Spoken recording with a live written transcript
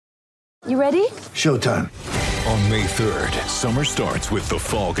You ready? Showtime. On May 3rd, summer starts with The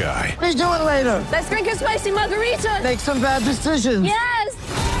Fall Guy. Let's do it later. Let's drink a spicy margarita. Make some bad decisions. Yes!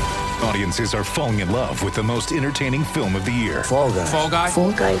 Audiences are falling in love with the most entertaining film of the year. Fall Guy. Fall Guy?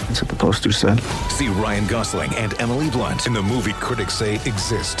 Fall guy. That's what the poster said. See Ryan Gosling and Emily Blunt in the movie critics say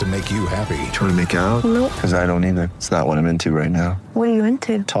exists to make you happy. Trying to make it out? Nope. Because I don't either. It's not what I'm into right now. What are you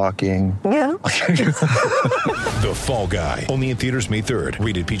into? Talking. Yeah. The Fall Guy. Only in theaters May 3rd.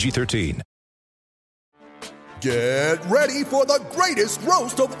 Rated PG-13. Get ready for the greatest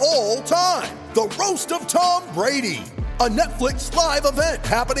roast of all time. The Roast of Tom Brady. A Netflix live event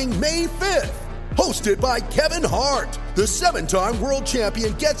happening May 5th. Hosted by Kevin Hart. The 7-time world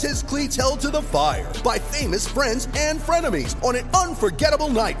champion gets his cleats held to the fire by famous friends and frenemies on an unforgettable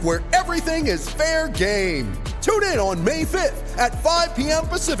night where everything is fair game. Tune in on May 5th at 5 p.m.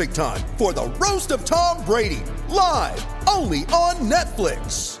 Pacific time for the Roast of Tom Brady. Live only on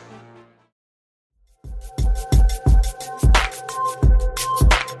Netflix.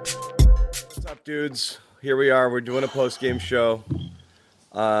 What's up, dudes? Here we are. We're doing a post-game show.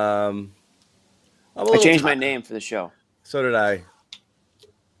 I changed my name for the show. So did I.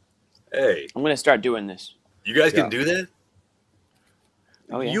 Hey, I'm going to start doing this. you guys Yeah. can do that?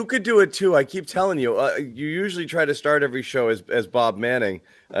 Oh, yeah. You could do it too. I keep telling you. You usually try to start every show as Bob Manning,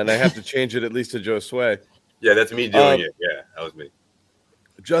 and I have to change it at least to Joe Sway. Yeah, that's me doing it. Yeah, that was me.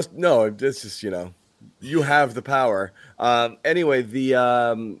 Just no. This is you have the power. Anyway,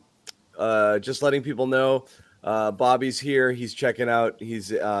 the just letting people know, Bobby's here. He's checking out.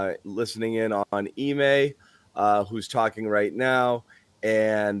 He's listening in on Ime, who's talking right now,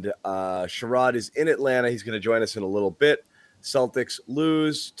 and Sherrod is in Atlanta. He's going to join us in a little bit. Celtics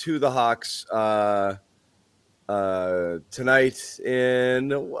lose to the Hawks tonight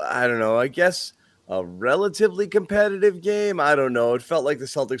in, I don't know, I guess a relatively competitive game. I don't know. It felt like the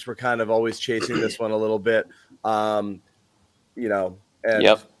Celtics were kind of always chasing this one a little bit. And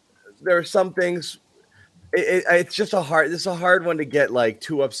Yep. there are some things. It's just this is a hard one to get like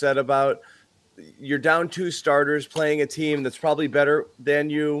too upset about. You're down 2 starters playing a team that's probably better than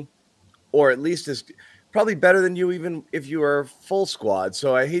you, or at least is probably better than you, even if you are full squad.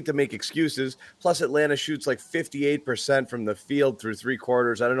 So I hate to make excuses. Plus, Atlanta shoots like 58% from the field through 3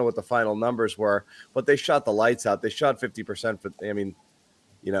 quarters. I don't know what the final numbers were, but they shot the lights out. They shot 50% for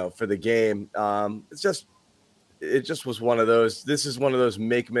the game. It just was one of those. This is one of those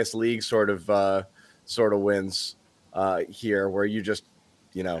make-miss league sort of wins here, where you just,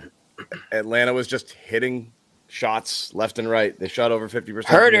 Atlanta was just hitting shots left and right. They shot over 50%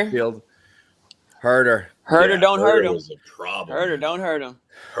 from the field. Herder, don't hurt him. Was a problem. Herder, don't hurt him.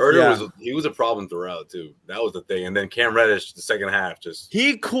 Herder was a problem throughout too. That was the thing. And then Cam Reddish, the second half,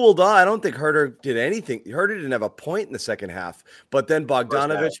 he cooled off. I don't think Herder did anything. Herder didn't have a point in the second half. But then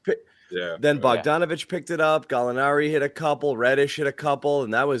Bogdanovich picked it up. Gallinari hit a couple. Reddish hit a couple,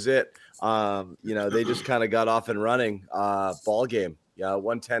 and that was it. They just kind of got off and running. Ball game. Yeah,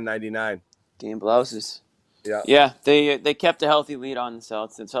 110-99. Dean Blouses. Yeah. They kept a healthy lead on the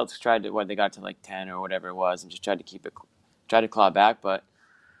Celtics. The Celtics tried to, they got to like 10 or whatever it was, and just tried to claw back.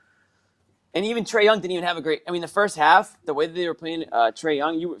 And even Trae Young didn't even have a great. I mean, the first half, the way that they were playing Trae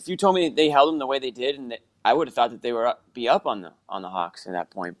Young, if you told me they held him the way they did, and I would have thought that they were be up on the Hawks at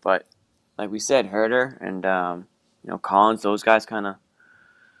that point. But like we said, Herder and Collins, those guys kind of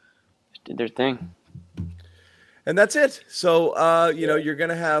did their thing. And that's it. So you're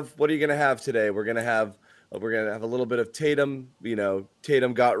gonna have. What are you gonna have today? We're gonna have a little bit of Tatum.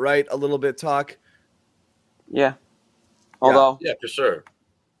 Tatum got right a little bit talk. Yeah. Although. Yeah, for sure.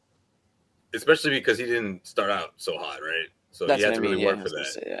 Especially because he didn't start out so hot, right? So That's he had to what I mean, really yeah, work I for was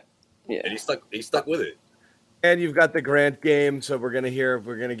that. gonna say, yeah. And he stuck with it. And you've got the Grant game, so we're gonna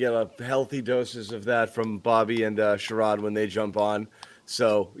get a healthy doses of that from Bobby and Sherrod when they jump on.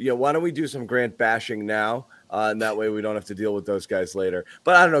 So why don't we do some Grant bashing now? And that way we don't have to deal with those guys later.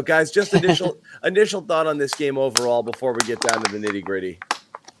 But I don't know, guys, just initial thought on this game overall before we get down to the nitty gritty.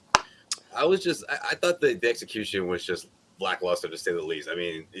 I thought the execution was just lackluster, to say the least. I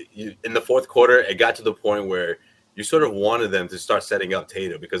mean, in the fourth quarter, it got to the point where you sort of wanted them to start setting up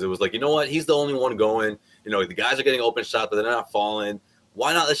Tatum, because it was like, you know what? He's the only one going. The guys are getting open shots, but they're not falling.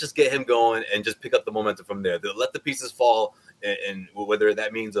 Why not? Let's just get him going and just pick up the momentum from there. Let the pieces fall, and whether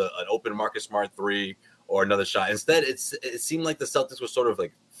that means an open Marcus Smart 3 or another shot. Instead, it seemed like the Celtics were sort of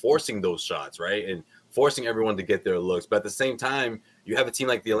like forcing those shots, right? And forcing everyone to get their looks. But at the same time, you have a team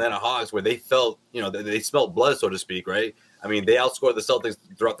like the Atlanta Hawks where they felt, they smelled blood, so to speak, right? I mean, they outscored the Celtics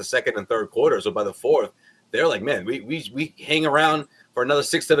throughout the second and third quarter. So by the fourth, they're like, man, we hang around for another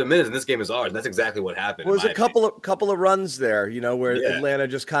 6-7 minutes, and this game is ours. And that's exactly what happened. It was a couple of runs there, where Atlanta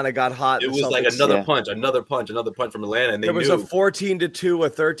just kind of got hot. It was like another punch from Atlanta, and there was a 14-2, a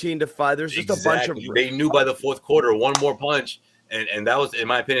 13-5. There's just a bunch of. They knew by the fourth quarter, one more punch. And that was, in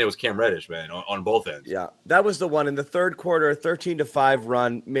my opinion, it was Cam Reddish, man, on both ends. Yeah, that was the one in the third quarter. A 13-5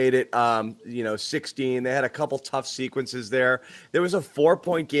 run made it, 16. They had a couple tough sequences there. There was a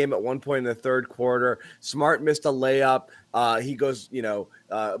 4-point game at one point in the third quarter. Smart missed a layup. He goes,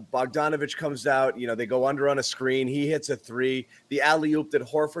 Bogdanovich comes out. They go under on a screen. He hits a three. The alley-oop that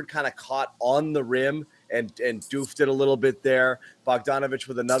Horford kind of caught on the rim and doofed it a little bit there. Bogdanovich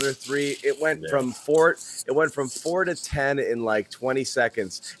with another three. It went from 4 to 10 in like 20,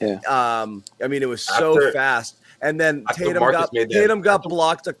 seconds. Yeah. It was so fast. And then Tatum got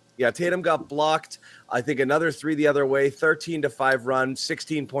blocked. Tatum got blocked. I think another three the other way. 13-5 run,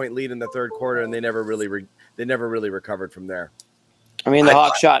 16-point lead in the third quarter, and they never really recovered from there. The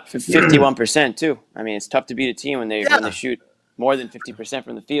Hawks shot for 51% too. It's tough to beat a team when they shoot more than 50%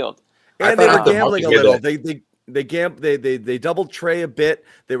 from the field. And they were gambling a little. They doubled Trey a bit.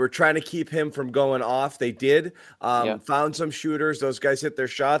 They were trying to keep him from going off. They did. Found some shooters. Those guys hit their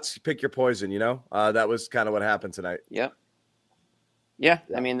shots. Pick your poison, That was kind of what happened tonight. Yep. Yeah.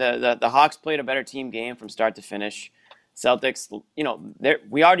 The Hawks played a better team game from start to finish. Celtics,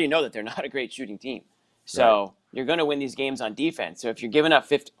 we already know that they're not a great shooting team. So you're going to win these games on defense. So if you're giving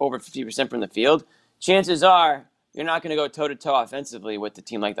up over 50% from the field, chances are you're not going to go toe-to-toe offensively with a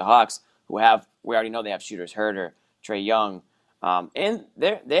team like the Hawks, we already know they have shooters, Herter, Trae Young, and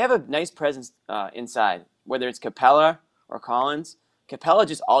they have a nice presence inside, whether it's Capella or Collins. Capella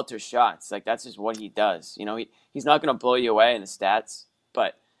just alters shots. Like, that's just what he does. He's not going to blow you away in the stats,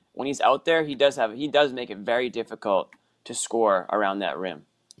 but when he's out there, he does make it very difficult to score around that rim.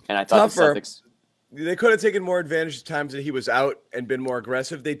 And I thought the Celtics. They could have taken more advantage of times that he was out and been more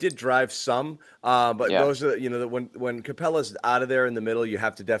aggressive. They did drive some, but those are, when Capella's out of there in the middle, you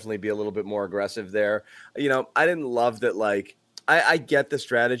have to definitely be a little bit more aggressive there. I didn't love that. Like, I get the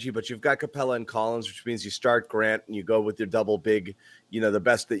strategy, but you've got Capella and Collins, which means you start Grant and you go with your double big, the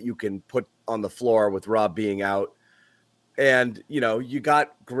best that you can put on the floor with Rob being out. And, you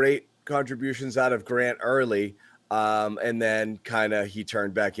got great contributions out of Grant early. And then kind of he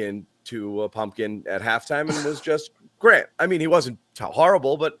turned back into a pumpkin at halftime and was just Grant. He wasn't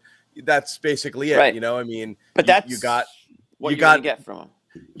horrible, but that's basically it. Right. But that's you got what you're gonna get from him.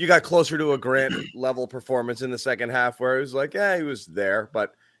 You got closer to a Grant level performance in the second half where it was like, he was there,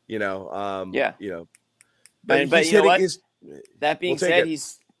 but But you know what? That being said,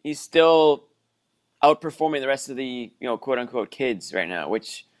 he's still outperforming the rest of the quote unquote kids right now,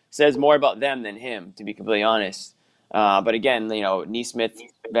 which says more about them than him, to be completely honest. But again, Nesmith,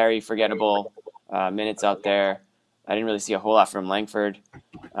 very forgettable minutes out there. I didn't really see a whole lot from Langford.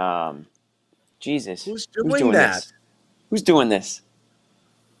 Jesus, who's doing that? This? Who's doing this?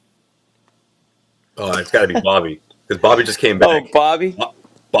 Oh, it's got to be Bobby, because Bobby just came back. Oh, Bobby.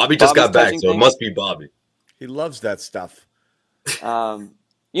 Bobby just got back, so it must be Bobby. He loves that stuff.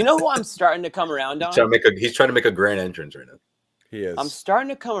 You know who I'm starting to come around on? He's trying to make a grand entrance right now. He is. I'm starting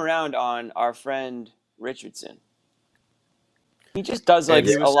to come around on our friend Richardson. He just does a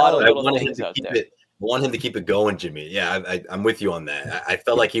lot of little things out there. I want him to keep it going, Jimmy. Yeah, I'm with you on that. I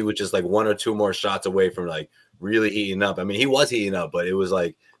felt like he was just like one or two more shots away from like really heating up. He was heating up, but it was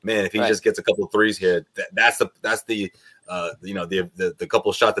like, man, if he just gets a couple threes here, that's the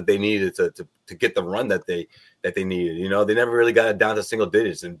couple shots that they needed to get the run that they needed. They never really got it down to single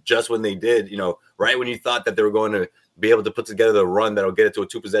digits, and just when they did, right when you thought that they were going to be able to put together the run that'll get it to a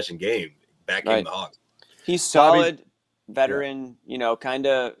 2-possession game, back in the Hawks. He's solid, veteran, kind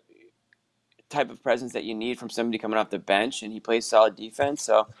of type of presence that you need from somebody coming off the bench, and he plays solid defense.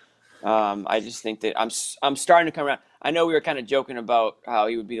 So I just think that I'm starting to come around. I know we were kind of joking about how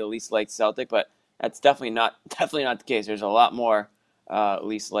he would be the least liked Celtic, but that's definitely not the case. There's a lot more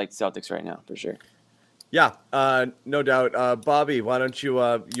least liked Celtics right now, for sure. Yeah, no doubt. Bobby, why don't you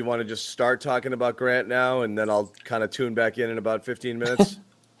want to just start talking about Grant now, and then I'll kind of tune back in about 15 minutes?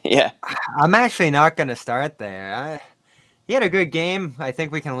 Yeah. I'm actually not going to start there. He had a good game. I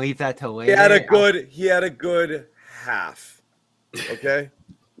think we can leave that till later. He had a good half. Okay?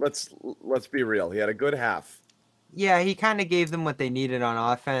 Let's be real. He had a good half. Yeah, he kind of gave them what they needed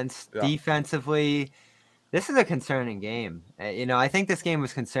on offense. Yeah. Defensively, this is a concerning game. I think this game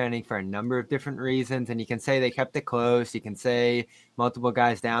was concerning for a number of different reasons, and you can say they kept it close. You can say multiple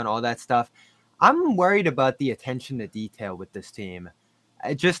guys down, all that stuff. I'm worried about the attention to detail with this team.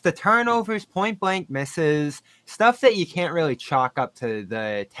 Just the turnovers, point blank misses, stuff that you can't really chalk up to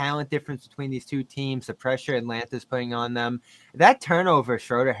the talent difference between these two teams, the pressure Atlanta's putting on them. That turnover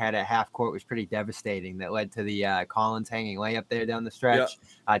Schroeder had at half court was pretty devastating. That led to the Collins hanging layup there down the stretch.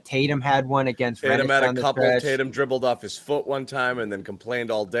 Tatum had one against Tatum Reddish had a couple. stretch. Tatum dribbled off his foot one time and then complained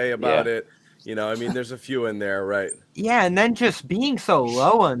all day about it. You know, I mean, there's a few in there, right? Yeah, and then just being so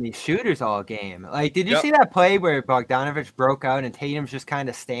low on these shooters all game. Like, did you see that play where Bogdanovich broke out and Tatum's just kind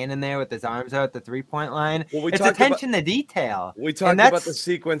of standing there with his arms out at the three-point line? Well, it's attention to detail. We talked about the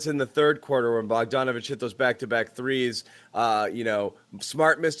sequence in the third quarter when Bogdanovich hit those back-to-back threes. You know,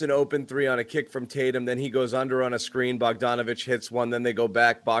 Smart missed an open three on a kick from Tatum. Then he goes under on a screen. Bogdanovich hits one. Then they go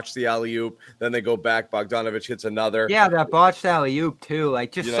back, botch the alley-oop. Then they go back. Bogdanovich hits another. Yeah, that botched alley-oop, too.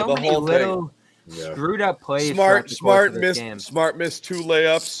 Like, just so many little screwed up plays. Smart missed two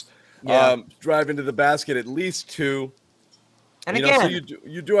layups. Drive into the basket at least two. And again, so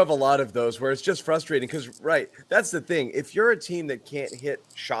you do have a lot of those where it's just frustrating because, that's the thing. If you're a team that can't hit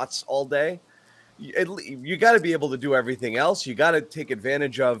shots all day, you got to be able to do everything else. You got to take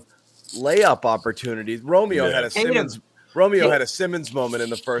advantage of layup opportunities. Romeo had a Simmons moment in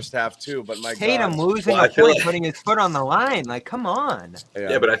the first half too, but Tatum losing a point, putting his foot on the line. Like, come on.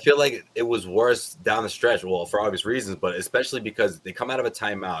 Yeah, but I feel like it was worse down the stretch. Well, for obvious reasons, but especially because they come out of a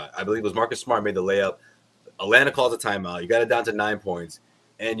timeout. I believe it was Marcus Smart made the layup. Atlanta calls a timeout. You got it down to 9 points,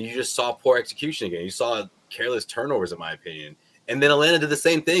 and you just saw poor execution again. You saw careless turnovers, in my opinion. And then Atlanta did the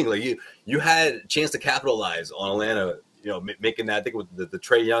same thing. Like you had a chance to capitalize on Atlanta. You know, making that. I think with the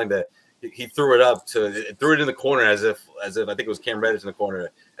Trae Young that. He threw it in the corner as if I think it was Cam Reddish in the corner,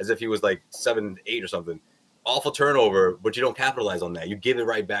 as if he was like 7-8 or something. Awful turnover, but you don't capitalize on that. You give it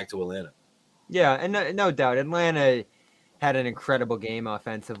right back to Atlanta. Yeah, and no doubt, Atlanta had an incredible game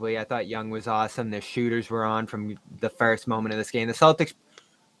offensively. I thought Young was awesome. The shooters were on from the first moment of this game. The Celtics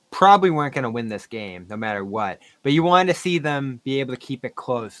probably weren't going to win this game no matter what, but you wanted to see them be able to keep it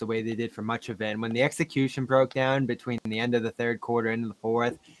close the way they did for much of it. And when the execution broke down between the end of the third quarter into the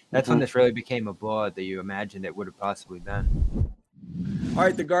fourth, that's when this really became a blowout that you imagined it would have possibly been. All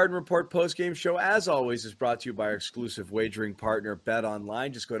right, the Garden Report postgame show, as always, is brought to you by our exclusive wagering partner,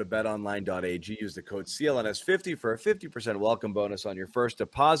 BetOnline. Just go to betonline.ag, use the code CLNS50 for a 50% welcome bonus on your first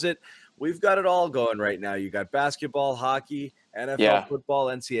deposit. We've got it all going right now. You got basketball, hockey, NFL football,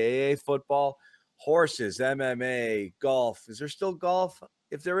 NCAA football, horses, MMA, golf. Is there still golf?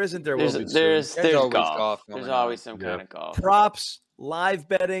 If there isn't, there will be. There's golf. There's always some kind of golf. Props, live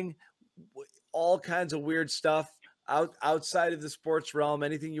betting, all kinds of weird stuff. Outside of the sports realm,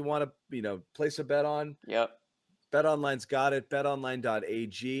 anything you want to, place a bet on. Yep. BetOnline's got it.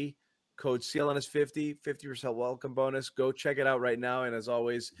 BetOnline.ag. Code CLNS50, 50% welcome bonus. Go check it out right now. And as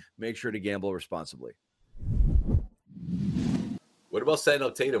always, make sure to gamble responsibly. What about setting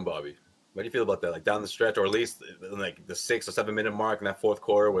up Tatum, Bobby? What do you feel about that? Like down the stretch, or at least like the 6 or 7 minute mark in that fourth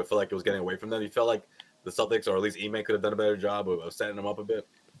quarter where it felt like it was getting away from them? You felt like the Celtics, or at least Ime, could have done a better job of setting them up a bit?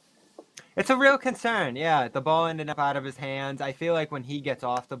 It's a real concern. Yeah, the ball ended up out of his hands. I feel like when he gets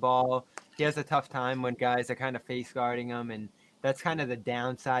off the ball, he has a tough time when guys are kind of face guarding him, and that's kind of the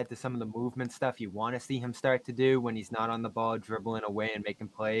downside to some of the movement stuff you want to see him start to do when he's not on the ball, dribbling away and making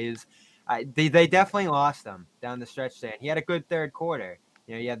plays. They definitely lost him down the stretch there. And he had a good third quarter.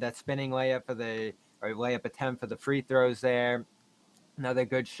 He had that spinning layup layup attempt for the free throws there. Another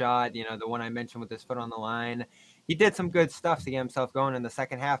good shot, the one I mentioned with his foot on the line. He did some good stuff to get himself going in the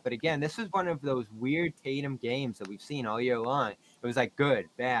second half. But again, this is one of those weird Tatum games that we've seen all year long. It was like good,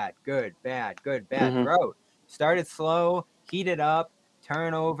 bad, good, bad, good, bad, road. Started slow, heated up,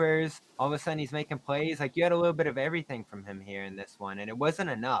 turnovers. All of a sudden he's making plays. Like, you had a little bit of everything from him here in this one, and it wasn't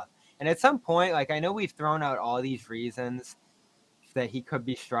enough. And at some point, I know we've thrown out all these reasons that he could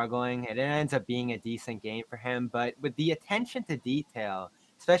be struggling, and it ends up being a decent game for him. But with the attention to detail,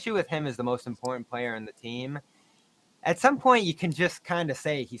 especially with him as the most important player on the team, at some point you can just kind of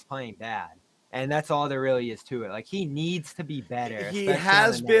say he's playing bad. And that's all there really is to it. Like, he needs to be better. He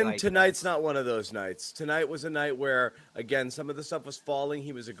has been. Tonight's not one of those nights. Tonight was a night where, again, some of the stuff was falling.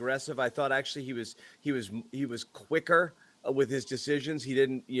 He was aggressive. I thought actually he was quicker with his decisions. He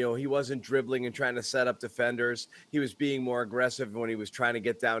didn't, he wasn't dribbling and trying to set up defenders. He was being more aggressive when he was trying to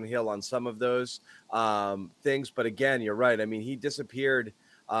get downhill on some of those things. But again, you're right. I mean, he disappeared.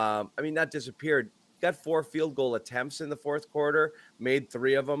 Not disappeared. Got 4 field goal attempts in the fourth quarter, made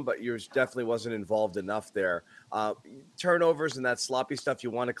 3 of them, but yours definitely wasn't involved enough there. Turnovers and that sloppy stuff you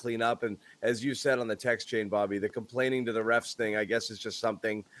want to clean up. And as you said on the text chain, Bobby, the complaining to the refs thing, I guess, is just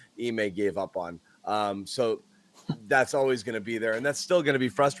something Ime gave up on. So that's always going to be there. And that's still going to be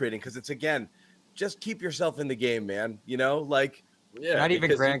frustrating because it's, again, just keep yourself in the game, man. Yeah, Not even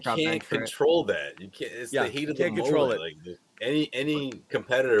because Grant you got can't benched for it. control that. You can't. It's Yeah, the heat you of the can't control moment. Like any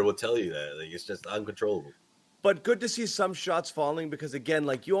competitor will tell you that. Like it's just uncontrollable. But good to see some shots falling because again,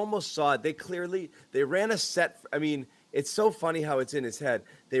 like you almost saw it. They ran a set. I mean, it's so funny how it's in his head.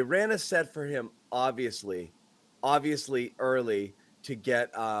 They ran a set for him, obviously early to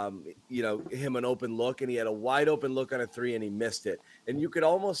get him an open look, and he had a wide open look on a three, and he missed it. And you could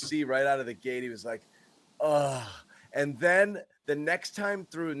almost see right out of the gate, he was like, "Ugh." And then the next time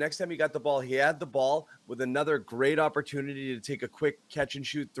he got the ball, he had the ball with another great opportunity to take a quick catch and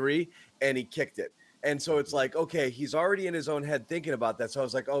shoot three, and he kicked it. And so it's like, okay, he's already in his own head thinking about that. So I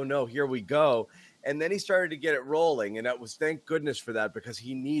was like, oh no, here we go. And then he started to get it rolling. And that was, thank goodness for that, because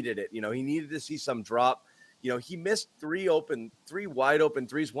he needed it. You know, he needed to see some drop. You know, he missed three wide open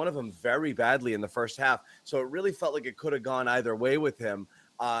threes, one of them very badly in the first half. So it really felt like it could have gone either way with him.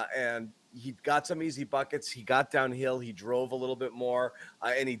 And he got some easy buckets. He got downhill. He drove a little bit more,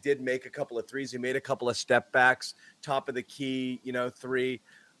 and he did make a couple of threes. He made a couple of step backs, top of the key, three.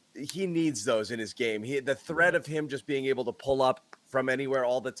 He needs those in his game. The threat of him just being able to pull up from anywhere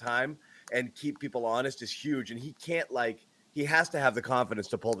all the time and keep people honest is huge. And he can't he has to have the confidence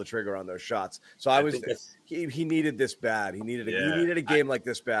to pull the trigger on those shots. So he needed this bad. He needed a game like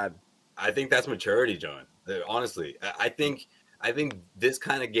this bad. I think that's maturity, John. Honestly, I think this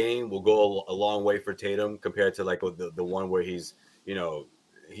kind of game will go a long way for Tatum compared to like the one where he's,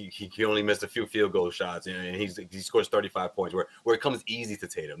 he only missed a few field goal shots, and he scores 35 points where it comes easy to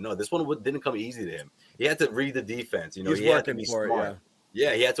Tatum. No, this one didn't come easy to him. He had to read the defense. He had to be smart.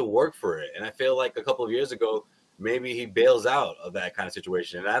 Yeah, he had to work for it. And I feel like a couple of years ago, maybe he bails out of that kind of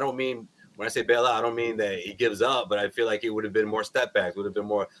situation. And I don't mean, when I say bail out, I don't mean that he gives up, but I feel like it would have been more step backs, would have been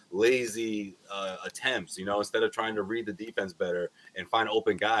more lazy attempts, instead of trying to read the defense better and find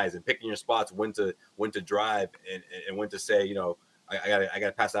open guys and picking your spots, when to drive and when to say, I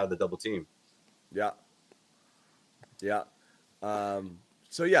gotta pass out of the double team. Yeah.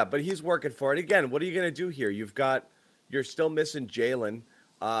 But he's working for it. Again, what are you gonna do here? You're still missing Jalen.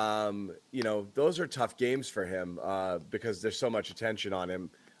 Those are tough games for him because there's so much attention on him.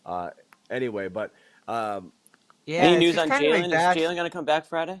 Anyway, but any news on Jalen? Is Jalen gonna come back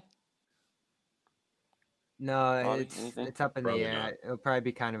Friday? No, it's up in the air. Not. It'll probably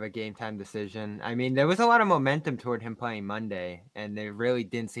be kind of a game time decision. I mean, there was a lot of momentum toward him playing Monday, and there really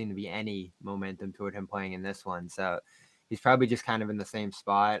didn't seem to be any momentum toward him playing in this one. So he's probably just kind of in the same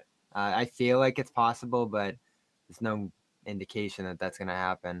spot. I feel like it's possible, but there's no indication that that's going to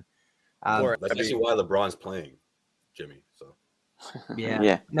happen. That's actually why LeBron's playing, Jimmy. So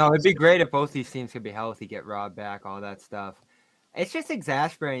yeah. No, it'd be great if both these teams could be healthy, get Rob back, all that stuff. It's just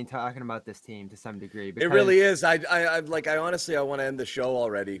exasperating talking about this team to some degree. It really is. I honestly, I want to end the show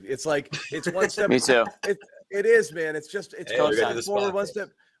already. It's like, it's one step. Me too. It is, man. It's just, it's forward one step.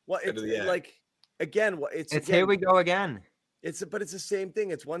 Here we go again. But it's the same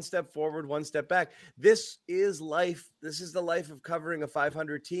thing. It's one step forward, one step back. This is life. This is the life of covering a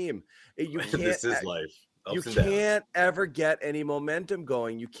 500 team. This is life. You can't ever get any momentum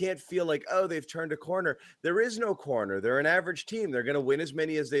going. You can't feel like, oh, they've turned a corner. There is no corner. They're an average team. They're going to win as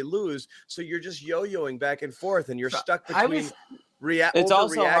many as they lose. So you're just yo-yoing back and forth, and you're stuck between. It's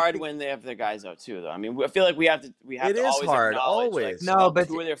also hard when they have their guys out too, though. I mean, I feel like we have to. It is always hard, always. But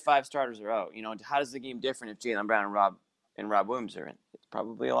 2 of their 5 starters are out. How does the game different if Jaylen Brown and Rob Williams are in? It's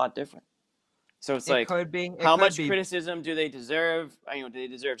probably a lot different. So it's like, how much criticism do they deserve? Do they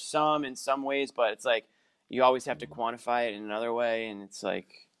deserve some in some ways? But it's like, you always have to quantify it in another way, and it's like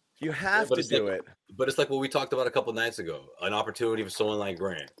you have to do it. But it's like what we talked about a couple nights ago: an opportunity for someone like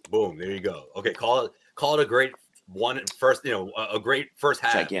Grant. Boom, there you go. Okay, call it a great a great first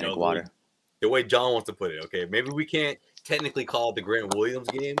half. Gigantic water. The way John wants to put it. Okay, maybe we can't technically call it the Grant Williams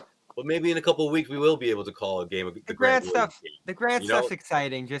game, but maybe in a couple of weeks we will be able to call a game of the Grant stuff. Game. The Grant stuff's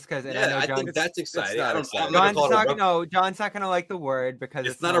exciting, just because. I think that's exciting. John's not going to like the word because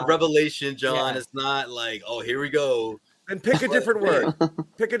it's not a revelation, John. Yeah. It's not like, oh, here we go. And pick a different word.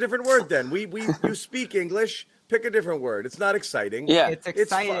 Pick a different word. Then you speak English. Pick a different word. It's not exciting. Yeah, it's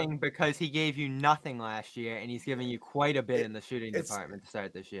exciting because he gave you nothing last year, and he's giving you quite a bit in the shooting department to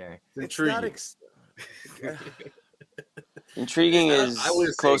start this year. It's not intriguing is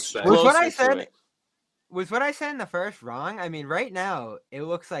close. Was what I said in the first wrong? I mean, right now it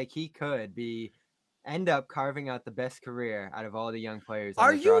looks like he could end up carving out the best career out of all the young players.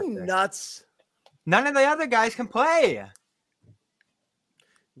 Are you nuts? None of the other guys can play.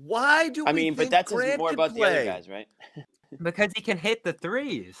 Why do we think but that's Grant more about the other guys, right? Because he can hit the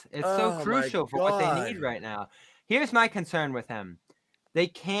threes. It's so crucial for what they need right now. Here's my concern with him. they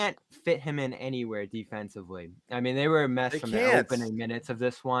can't fit him in anywhere defensively. I mean, they were a mess from the opening minutes of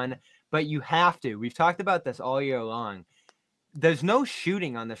this one, but you have to. We've talked about this all year long. There's no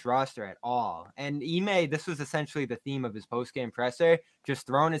shooting on this roster at all. And Ime, this was essentially the theme of his post-game presser, just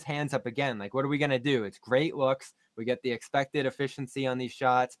throwing his hands up again. Like, what are we going to do? It's great looks. We get the expected efficiency on these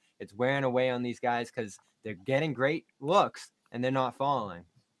shots. It's wearing away on these guys because they're getting great looks and they're not falling.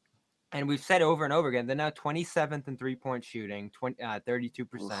 And we've said over and over again, they're now 27th in three-point shooting,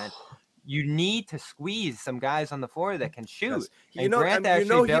 32%. You need to squeeze some guys on the floor that can shoot. And Grant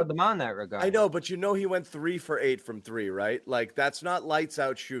actually bailed them on that regard. I know, but he went 3 for 8 from 3, right? Like, that's not lights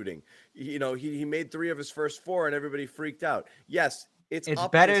out shooting. He made 3 of his first 4 and everybody freaked out. Yes, it's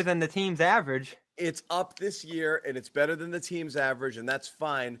better than the team's average. It's up this year, and it's better than the team's average, and that's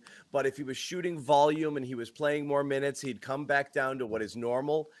fine. But if he was shooting volume and he was playing more minutes, he'd come back down to what his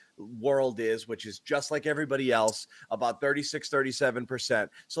normal world is, which is just like everybody else, about 36-37%.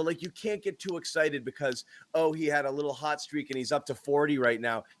 So, like, you can't get too excited because, he had a little hot streak and he's up to 40 right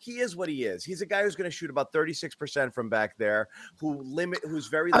now. He is what he is. He's a guy who's going to shoot about 36% from back there, who's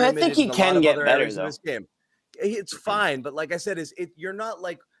very limited. I think he can get better, though. In this game. It's fine, but like I said, you're not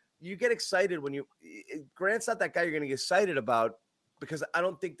like – you get excited when Grant's not that guy you're going to get excited about because I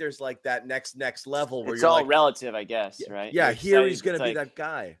don't think there's like that next level where it's all relative, I guess, right? Yeah, here he's going to be that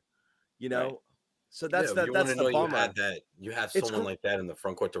guy, Right. So that's the bummer. You have someone like that in the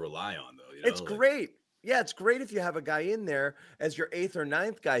front court to rely on, though. It's great. Yeah, it's great if you have a guy in there as your 8th or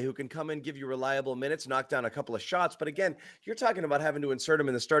 9th guy who can come in, give you reliable minutes, knock down a couple of shots. But again, you're talking about having to insert him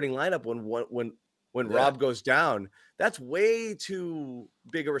in the starting lineup when Rob goes down. That's way too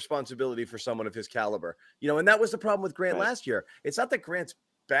big a responsibility for someone of his caliber. And that was the problem with Grant last year. It's not that Grant's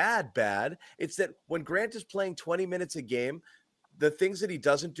bad. It's that when Grant is playing 20 minutes a game, the things that he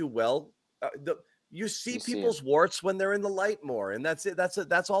doesn't do well, you see people's warts when they're in the light more. And that's it.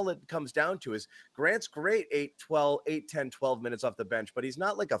 That's all it comes down to is Grant's great 8, 10, 12 minutes off the bench, but he's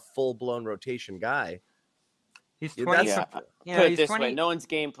not like a full-blown rotation guy. He's 20. Put it this way, no one's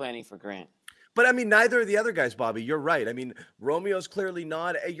game planning for Grant. But, I mean, neither of the other guys, Bobby. You're right. I mean, Romeo's clearly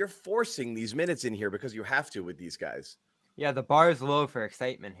not. You're forcing these minutes in here because you have to with these guys. Yeah, the bar is low for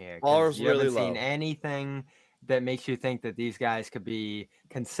excitement here. Bar's really low. You haven't seen anything that makes you think that these guys could be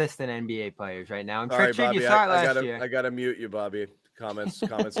consistent NBA players right now. I'm sure Bobby, you saw it last year. I got to mute you, Bobby. Comments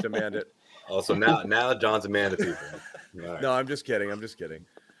demand it. Also, now John's a man of people. Right. No, I'm just kidding.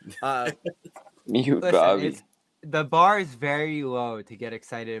 Mute Bobby. The bar is very low to get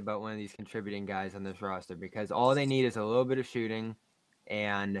excited about one of these contributing guys on this roster because all they need is a little bit of shooting,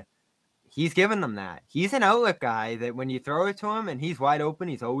 and he's given them that. He's an outlet guy that when you throw it to him and he's wide open,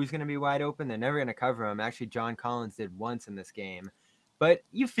 he's always going to be wide open. They're never going to cover him. Actually, John Collins did once in this game. But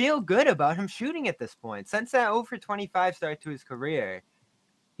you feel good about him shooting at this point. Since that 0 for 25 start to his career,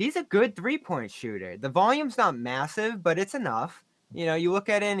 he's a good three-point shooter. The volume's not massive, but it's enough. You look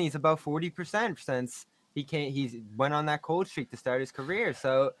at it and he's about 40% since he's went on that cold streak to start his career.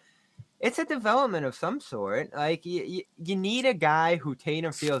 So it's a development of some sort. Like you need a guy who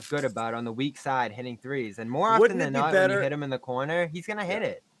Tatum feels good about on the weak side hitting threes. And more often than not, when you hit him in the corner, he's going to hit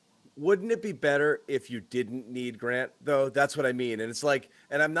it. Wouldn't it be better if you didn't need Grant, though? That's what I mean. And it's like,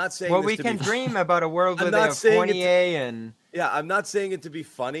 and I'm not saying we can dream about a world where they have Fournier and... Yeah, I'm not saying it to be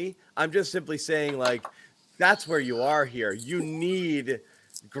funny. I'm just simply saying, like, that's where you are here. You need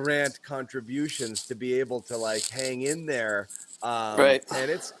Grant contributions to be able to like hang in there, right?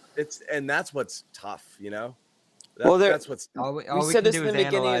 And that's what's tough, that's what's all we said this in the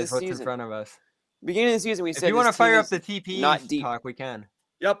beginning of the season. What's in front of us. Beginning of the season, we said if you want to fire up the TP talk, we can.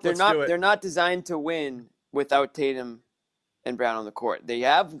 Yep, they're not designed to win without Tatum and Brown on the court. They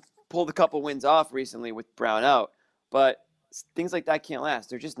have pulled a couple wins off recently with Brown out, but things like that can't last.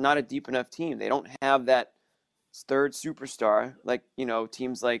 They're just not a deep enough team. They don't have that third superstar, like,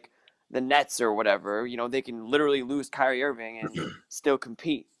 teams like the Nets or whatever, they can literally lose Kyrie Irving and still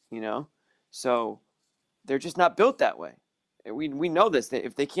compete, so they're just not built that way. We know this, that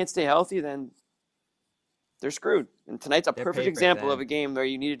if they can't stay healthy, then they're screwed. And tonight's a perfect example of a game where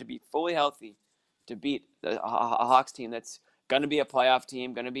you needed to be fully healthy to beat a Hawks team that's going to be a playoff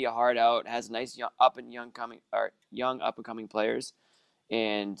team, going to be a hard out, has nice young up and coming players.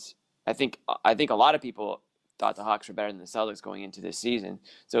 And I think a lot of people thought the Hawks were better than the Celtics going into this season.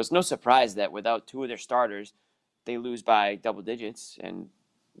 So it's no surprise that without two of their starters, they lose by double digits. And,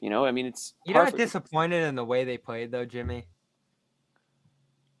 it's... You're not disappointed in the way they played, though, Jimmy?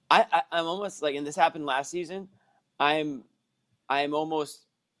 I'm almost like, and this happened last season, I'm almost...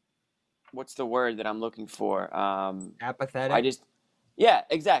 What's the word that I'm looking for? Apathetic? Yeah,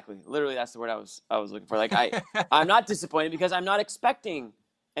 exactly. Literally, that's the word I was looking for. Like I'm not disappointed because I'm not expecting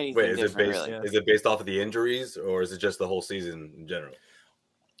anything Wait, is it different. based? Really, Is it based off of the injuries, or is it just the whole season in general?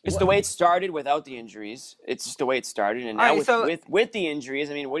 it's the way it started without the injuries. It's just the way it started, and now with the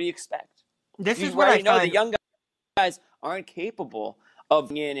injuries, I mean, what do you expect? This You is what already I know find. the young guys aren't capable of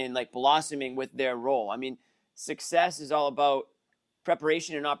being in and like blossoming with their role. I mean, success is all about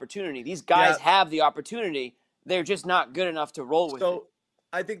preparation and opportunity. These guys have the opportunity. They're just not good enough to roll with it. So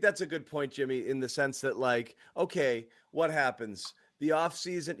I think that's a good point, Jimmy, in the sense that, like, okay, what happens? The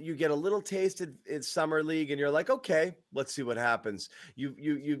offseason, you get a little taste in summer league, and you're like, okay, let's see what happens.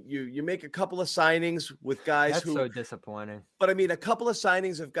 You make a couple of signings with guys That's so disappointing. But I mean, a couple of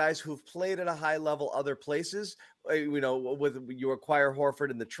signings of guys who've played at a high level other places. With you acquire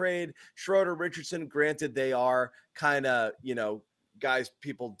Horford in the trade, Schroeder, Richardson. Granted, they are kind of guys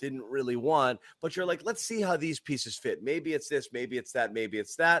people didn't really want, but you're like, let's see how these pieces fit. Maybe it's this, maybe it's that, maybe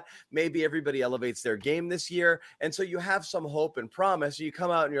it's that. Maybe everybody elevates their game this year. And so you have some hope and promise. You come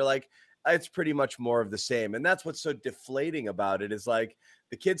out and you're like, it's pretty much more of the same. And that's what's so deflating about it is like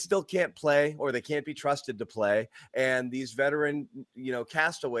the kids still can't play or they can't be trusted to play. And these veteran,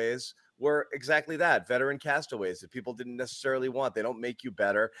 castaways were exactly that, veteran castaways that people didn't necessarily want. They don't make you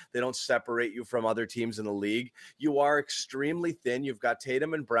better. They don't separate you from other teams in the league. You are extremely thin. You've got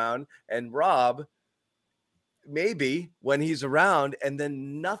Tatum and Brown and Rob, maybe when he's around, and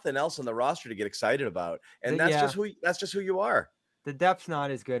then nothing else on the roster to get excited about. And that's just who you are. The depth's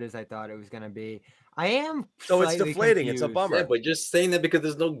not as good as I thought it was going to be. I am so it's deflating. Confused. It's a bummer. Yeah, but just saying that because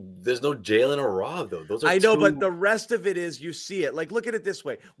there's no Jalen or Rob though. Those are I know, but the rest of it is you see it. Like, look at it this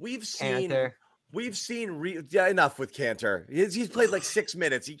way: we've seen enough with Cantor. He's played like 6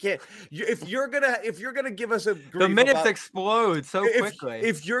 minutes. He can't. If you're gonna give us a grief, the minutes explode so quickly.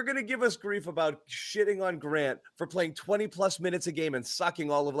 If you're gonna give us grief about shitting on Grant for playing 20+ minutes a game and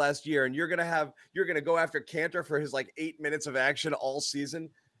sucking all of last year, and you're gonna go after Cantor for his like 8 minutes of action all season.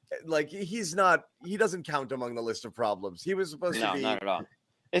 Like he doesn't count among the list of problems. He was supposed to be. No, not at all.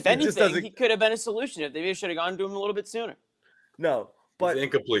 If anything, he could have been a solution if they should have gone to him a little bit sooner. No, but it's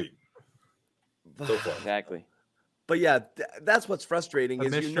incomplete. So far. Exactly. But yeah, that's what's frustrating. The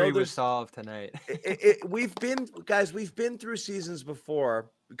mystery was solved tonight. We've been through seasons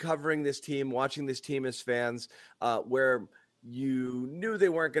before covering this team, watching this team as fans, where you knew they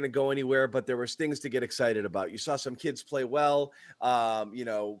weren't going to go anywhere, but there was things to get excited about. You saw some kids play well,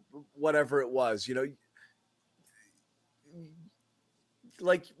 whatever it was,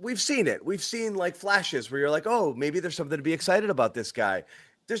 like we've seen it. We've seen like flashes where you're like, oh, maybe there's something to be excited about this guy.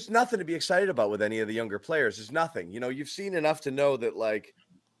 There's nothing to be excited about with any of the younger players. There's nothing, you've seen enough to know that like,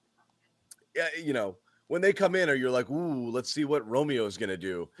 when they come in, or you're like, ooh, let's see what Romeo's going to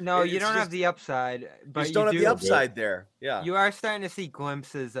do. No, you don't have the upside. But you don't have the upside there. Yeah. You are starting to see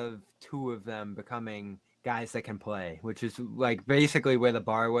glimpses of two of them becoming guys that can play, which is like basically where the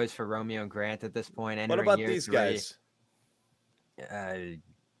bar was for Romeo and Grant at this point. What about these guys?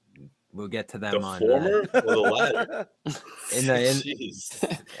 We'll get to them the former or the latter.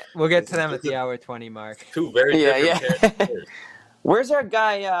 We'll get to them at the hour 20 mark. Two very different Where's our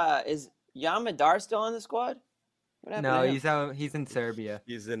guy? Is Yamadar still on the squad? No, he's out. He's in Serbia.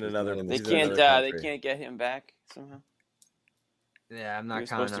 He's in another. They can't get him back somehow. Yeah, I'm not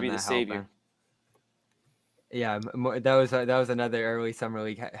supposed to be the savior. Yeah, that was another early summer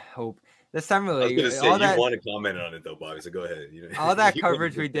league hope. The summer league. I was going to say, you want to comment on it though, Bobby. So go ahead. All that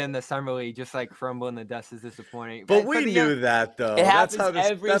coverage we did in the summer league, just like crumble in the dust, is disappointing. But we knew that though. It happens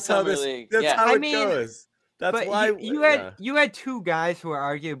every summer league. That's how it goes. That's why you had two guys who are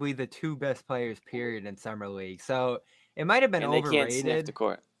arguably the two best players, period, in summer league. So it might have been overrated. They can't sniff the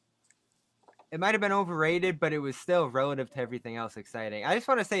court. It might have been overrated, but it was still relative to everything else exciting. I just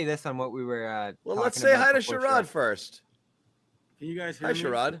want to say this on what we were. Let's say hi to Sherrod first. Can you guys hear me? Hi,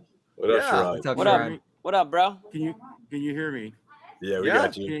 Sherrod. What up, Sherrod? What's up, what Sherrod? up? What up, bro? Can you hear me? Yeah, we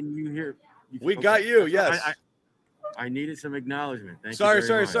got you. Can you hear? We got you. Yes. I needed some acknowledgement. Thank sorry.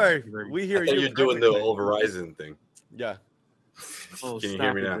 you. We hear you. You're doing the Verizon thing. Yeah. Oh, can you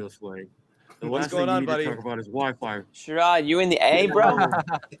hear me now? This way. What's going on, buddy? Talk about his Wi-Fi. Sherrod, you in the A, bro?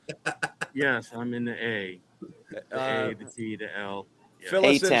 Yes, I'm in the A. The A, the T, the L. Yeah. Fill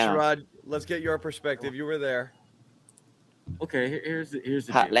us in, Sherrod. Let's get your perspective. You were there. Okay, here's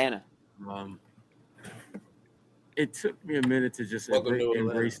the Atlanta. It took me a minute to just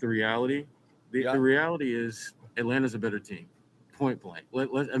embrace the reality. The reality is Atlanta's a better team, point blank.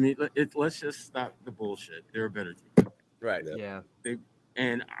 Let's just stop the bullshit. They're a better team. Right. Yeah.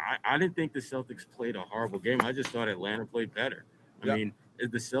 I didn't think the Celtics played a horrible game. I just thought Atlanta played better. I mean,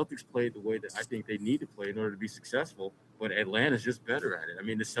 the Celtics played the way that I think they need to play in order to be successful. but Atlanta's just better at it. I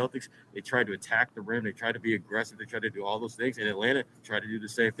mean, the Celtics, they tried to attack the rim. They tried to be aggressive. They tried to do all those things. And Atlanta tried to do the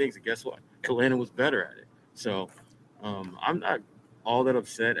same things. And guess what? Atlanta was better at it. So I'm not all that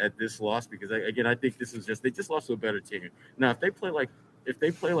upset at this loss because, I think this is they just lost to a better team. Now, if they play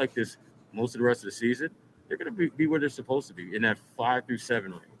like this most of the rest of the season, they're going to be where they're supposed to be in that 5 through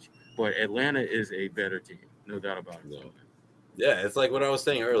 7 range. But Atlanta is a better team. No doubt about it. No. Yeah, it's like what I was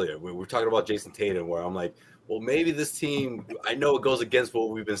saying earlier. We were talking about Jason Tatum, where I'm like, well, maybe this team, I know it goes against what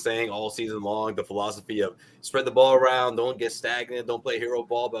we've been saying all season long, the philosophy of spread the ball around, don't get stagnant, don't play hero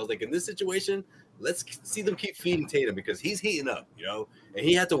ball. But I was like, in this situation, let's see them keep feeding Tatum because he's heating up, and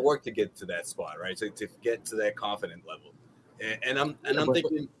he had to work to get to that spot, right? So to get to that confident level. And I'm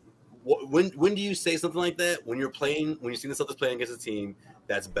thinking, when do you say something like that? When you're seeing the Celtics playing against a team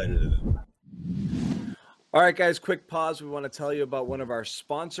that's better than them. All right, guys, quick pause. We want to tell you about one of our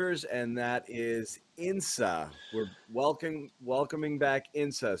sponsors, and that is INSA. We're welcoming back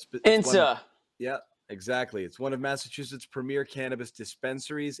INSA. INSA. Yeah, exactly. It's one of Massachusetts' premier cannabis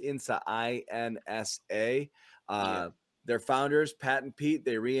dispensaries, INSA, INSA. Their founders, Pat and Pete,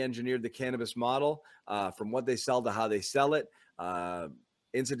 they re-engineered the cannabis model from what they sell to how they sell it.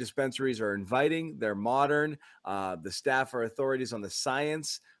 INSA dispensaries are inviting. They're modern. The staff are authorities on the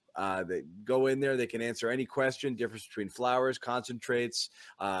science. They go in there, they can answer any question, difference between flowers, concentrates,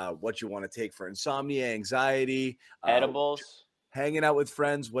 what you want to take for insomnia, anxiety, edibles, hanging out with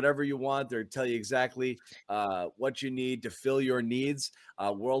friends, whatever you want. They'll tell you exactly what you need to fill your needs.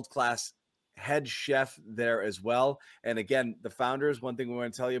 World-class head chef there as well. And again, the founders, one thing we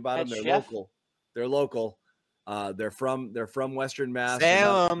want to tell you about them, they're local. They're local. They're from Western Mass.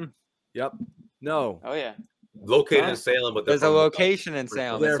 Salem. Yep. No. Oh yeah. Located in Salem, but there's a location in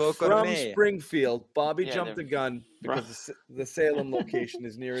Salem. They're from Springfield. Bobby jumped the gun because from the Salem location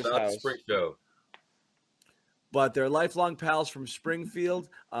is near his house. Springfield. But they're lifelong pals from Springfield.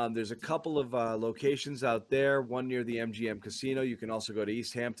 There's a couple of locations out there, one near the MGM Casino. You can also go to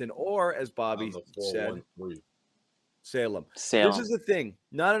East Hampton or, as Bobby said, Salem. This is the thing.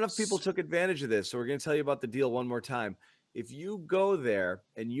 Not enough people took advantage of this, so we're going to tell you about the deal one more time. If you go there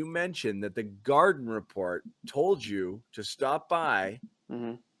and you mention that the Garden Report told you to stop by,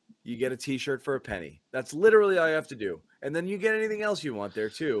 you get a T-shirt for a penny. That's literally all you have to do. And then you get anything else you want there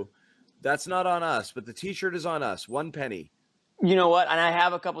too. That's not on us, but the T-shirt is on us. 1 penny. You know what? And I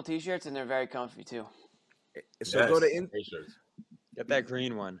have a couple T-shirts, and they're very comfy too. So go to get that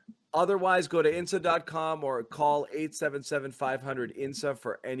green one. Otherwise, go to INSA.com or call 877-500-INSA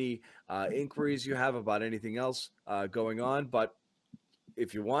for any inquiries you have about anything else going on. But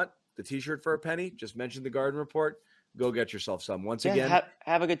if you want the T-shirt for a penny, just mention the Garden Report. Go get yourself some. Once again,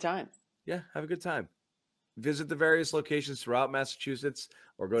 have a good time. Yeah, have a good time. Visit the various locations throughout Massachusetts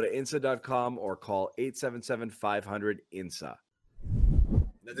or go to INSA.com or call 877-500-INSA.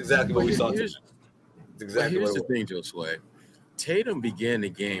 That's exactly what we saw. Here's the thing, Josue. Tatum began the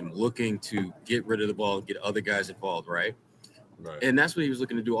game looking to get rid of the ball, get other guys involved, right? And that's what he was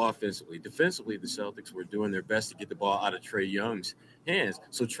looking to do offensively. Defensively, the Celtics were doing their best to get the ball out of Trae Young's hands.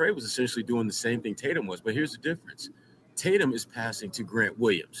 So Trae was essentially doing the same thing Tatum was. But here's the difference. Tatum is passing to Grant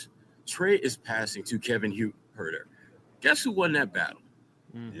Williams. Trae is passing to Kevin Huerter. Guess who won that battle?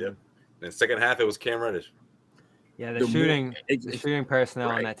 Yeah. In the second half, it was Cam Reddish. Yeah, the shooting personnel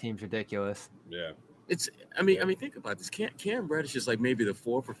on that team's ridiculous. Yeah. I mean, think about this. Cam Reddish is like maybe the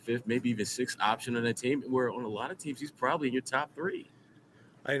 4th or 5th, maybe even 6th option on that team. Where on a lot of teams, he's probably in your top 3.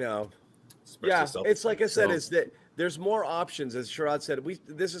 I know. It's like I said, is that there's more options, as Sherrod said.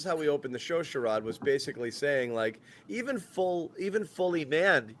 This is how we opened the show. Sherrod was basically saying, like, even fully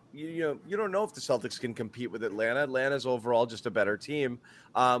manned, you don't know if the Celtics can compete with Atlanta. Atlanta's overall just a better team.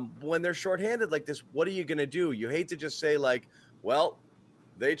 When they're shorthanded like this, what are you going to do? You hate to just say, like, well,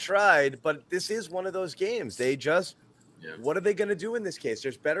 they tried, but this is one of those games. What are they going to do in this case?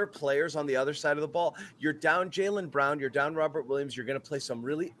 There's better players on the other side of the ball. You're down Jaylen Brown. You're down Robert Williams. You're going to play some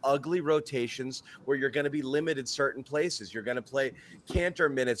really ugly rotations where you're going to be limited certain places. You're going to play Cantor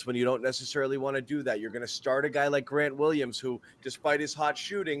minutes when you don't necessarily want to do that. You're going to start a guy like Grant Williams who, despite his hot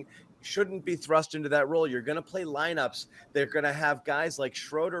shooting, shouldn't be thrust into that role. You're going to play lineups. They're going to have guys like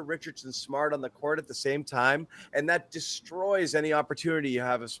Schroeder, Richardson, Smart on the court at the same time, and that destroys any opportunity you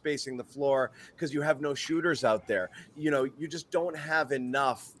have of spacing the floor because you have no shooters out there. You just don't have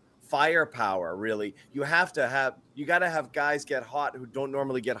enough firepower, really. You got to have guys get hot who don't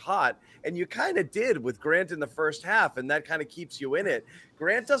normally get hot, and you kind of did with Grant in the first half, and that kind of keeps you in it.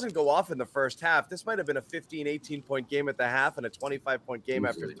 Grant doesn't go off in the first half. This might have been a 15, 18-point game at the half and a 25-point game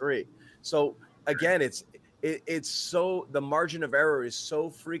after 3. So, again, it's so the margin of error is so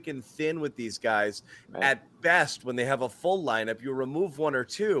freaking thin with these guys. Right. At best, when they have a full lineup, you remove one or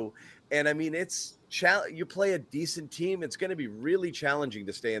two, and I mean it's you play a decent team, it's going to be really challenging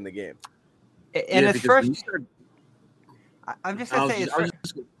to stay in the game. And it's frustrating. I'm just going to say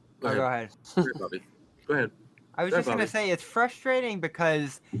go ahead. Go ahead. I was just going to say it's frustrating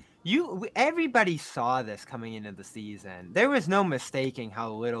because everybody saw this coming into the season. There was no mistaking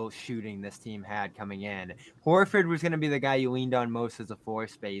how little shooting this team had coming in. Horford was going to be the guy you leaned on most as a floor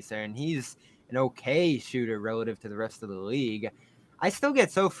spacer, and he's an okay shooter relative to the rest of the league. I still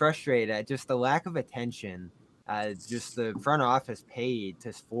get so frustrated at just the lack of attention, just the front office paid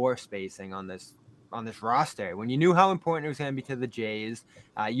to floor spacing on this roster. When you knew how important it was going to be to the Jays,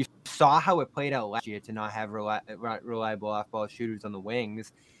 you saw how it played out last year to not have reliable off-ball shooters on the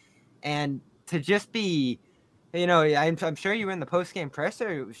wings. And to just be, I'm sure you were in the post-game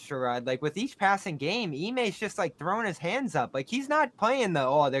presser, Sherrod, like with each passing game, Ime's just like throwing his hands up. Like he's not playing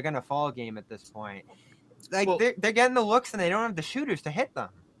they're going to fall game at this point. Like they're getting the looks and they don't have the shooters to hit them.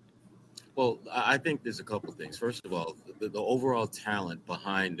 Well, I think there's a couple things. First of all, the overall talent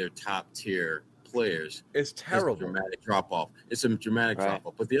behind their top tier players is terrible. It's a dramatic drop off. It's a dramatic drop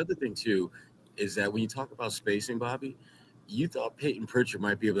off. But the other thing too is that when you talk about spacing, Bobby, you thought Peyton Pritchard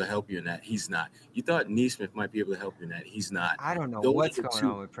might be able to help you in that. He's not. You thought Nesmith might be able to help you in that. He's not. I don't know what's going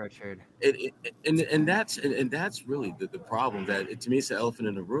on with Pritchard. And that's really the problem. That to me, it's the elephant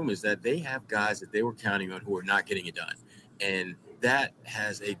in the room is that they have guys that they were counting on who are not getting it done, and that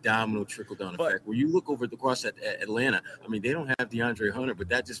has a domino trickle-down effect. Where you look over across at Atlanta, I mean, they don't have DeAndre Hunter, but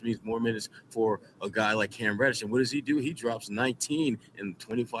that just means more minutes for a guy like Cam Reddish. And what does he do? He drops 19 in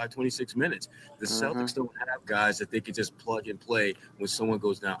 25, 26 minutes. The Celtics don't have guys that they can just plug and play when someone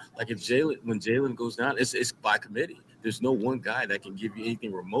goes down. Like when Jalen goes down, it's by committee. There's no one guy that can give you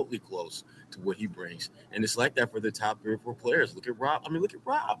anything remotely close to what he brings. And it's like that for the top 3 or 4 players. Look at Rob.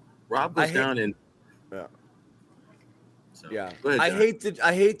 Rob goes down and So, yeah, I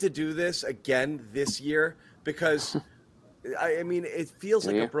hate to do this again this year because I mean it feels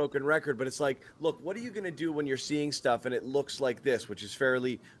like a broken record, but it's like, look, what are you going to do when you're seeing stuff and it looks like this, which is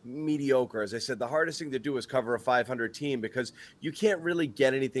fairly mediocre? As I said, the hardest thing to do is cover a 500 team because you can't really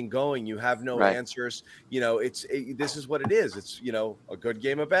get anything going. You have no answers. This is what it is. It's a good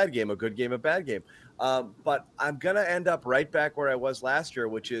game, a bad game, a good game, a bad game. But I'm gonna end up right back where I was last year,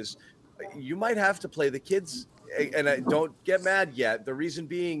 which is you might have to play the kids. And I don't get mad yet. The reason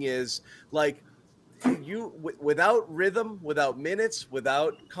being is like without rhythm, without minutes,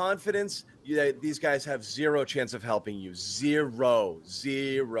 without confidence, these guys have zero chance of helping you. Zero.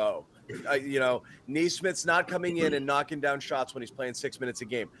 Nesmith's not coming in and knocking down shots when he's playing 6 minutes a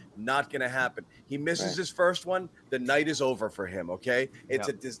game. Not going to happen. He misses his first one. The night is over for him. Okay.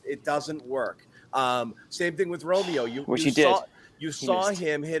 It doesn't work. Same thing with Romeo. You saw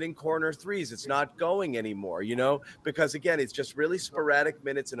him hitting corner threes. It's not going anymore, because, again, it's just really sporadic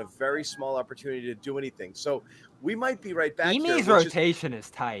minutes and a very small opportunity to do anything. So we might be right back here. Ime's rotation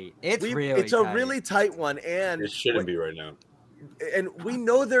is tight. It's a really tight one. And it shouldn't be right now. And we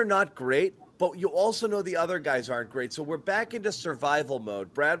know they're not great, but you also know the other guys aren't great. So we're back into survival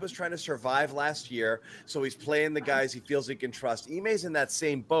mode. Brad was trying to survive last year, so he's playing the guys he feels he can trust. Ime's in that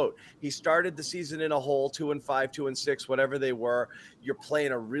same boat. He started the season in a hole, 2-5, 2-6, whatever they were. You're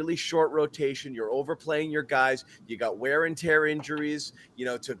playing a really short rotation. You're overplaying your guys. You got wear and tear injuries,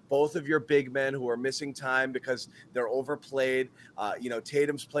 to both of your big men who are missing time because they're overplayed.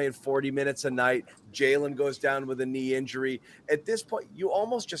 Tatum's playing 40 minutes a night. Jalen goes down with a knee injury. At this point, you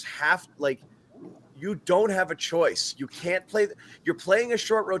almost just have you don't have a choice. You can't play. You're playing a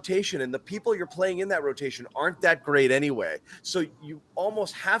short rotation, and the people you're playing in that rotation aren't that great anyway. So you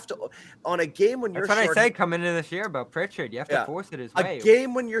almost have to, on a game when you're. That's what I said coming into this year about Pritchard. You have to force it his way. A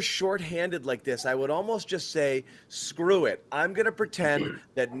game when you're shorthanded like this, I would almost just say, screw it. I'm going to pretend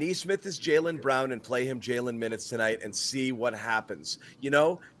that Nesmith is Jaylen Brown and play him Jalen minutes tonight and see what happens.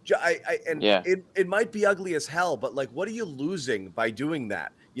 It might be ugly as hell, but what are you losing by doing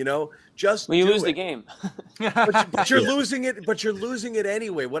that? You lose the game. but you're losing it. But you're losing it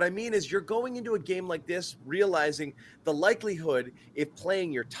anyway. What I mean is, you're going into a game like this, realizing the likelihood, if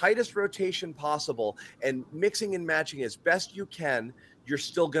playing your tightest rotation possible and mixing and matching as best you can, you're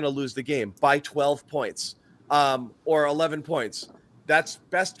still going to lose the game by 12 points or 11 points. That's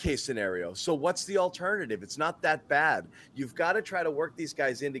best case scenario. So what's the alternative? It's not that bad. You've got to try to work these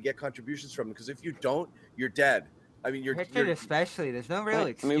guys in to get contributions from them, because if you don't, you're dead. I mean, you're especially. There's no real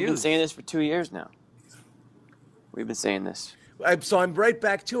excuse. We've been saying this for 2 years now. We've been saying this. So I'm right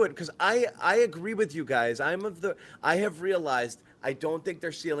back to it because I agree with you guys. I have realized I don't think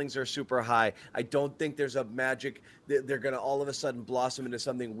their ceilings are super high. I don't think there's a magic that they're going to all of a sudden blossom into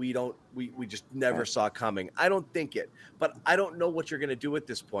something we just never saw coming. I don't think it, but I don't know what you're going to do at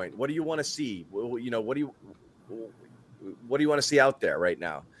this point. What do you want to see? You know, what do you want to see out there right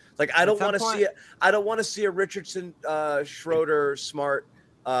now? Like, I don't want to see it. I don't want to see a Richardson, Schroeder, Smart,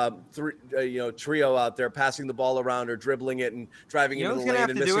 trio out there passing the ball around or dribbling it and driving into the lane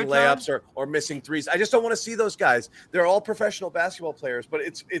and missing layups or missing threes. I just don't want to see those guys. They're all professional basketball players, but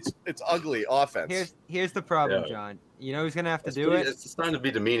it's ugly offense. Here's the problem, John. You know who's gonna have to do it? It's starting to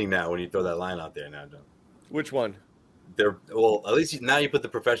be demeaning now when you throw that line out there now, John. Which one? At least now you put the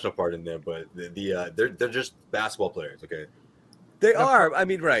professional part in there, but they're just basketball players, okay? They are. I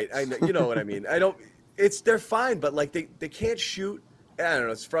mean, right. I know, you know what I mean. They're fine, but like they can't shoot. I don't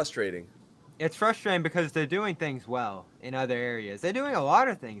know. It's frustrating. It's frustrating because they're doing things well in other areas. They're doing a lot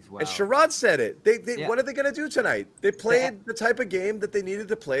of things well. And Sherrod said it. What are they going to do tonight? They played the type of game that they needed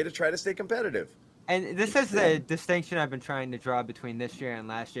to play to try to stay competitive. And this is the distinction I've been trying to draw between this year and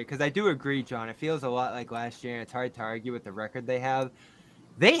last year, because I do agree, John. It feels a lot like last year, and it's hard to argue with the record they have.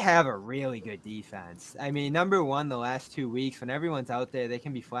 They have a really good defense. I mean, number one, the last 2 weeks, when everyone's out there, they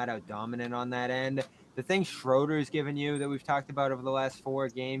can be flat out dominant on that end. The things Schroeder's given you that we've talked about over the last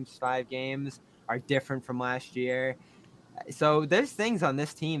 5 games are different from last year. So there's things on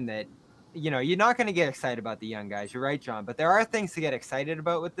this team that, you know, you're not going to get excited about the young guys. You're right, John. But there are things to get excited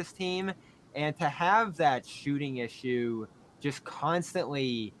about with this team. And to have that shooting issue just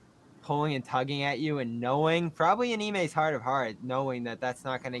constantly pulling and tugging at you and knowing, probably in Ime's heart of heart, knowing that that's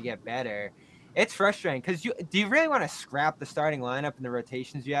not going to get better, it's frustrating. Because do you really want to scrap the starting lineup and the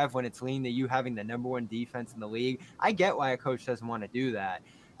rotations you have when it's lean to you having the number one defense in the league? I get why a coach doesn't want to do that.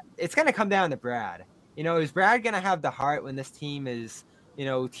 It's going to come down to Brad. You know, is Brad going to have the heart when this team is, you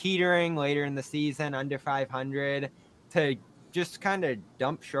know, teetering later in the season, under 500, to just kind of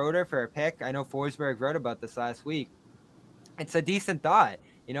dump Schroeder for a pick? I know Forsberg wrote about this last week. It's a decent thought.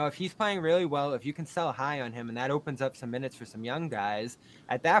 You know, if he's playing really well, if you can sell high on him and that opens up some minutes for some young guys,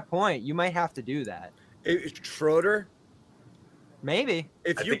 at that point, you might have to do that. Schroeder? Maybe.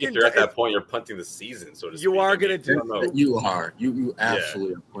 If you're at that point, you're punting the season, so to speak. You are going to do. You are. You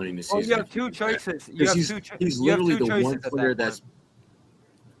absolutely are punting the season. Oh, you have two choices. He's literally the one player that's.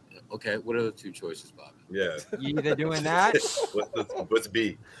 Okay, what are the two choices, Bobby? Yeah. You either doing that. What's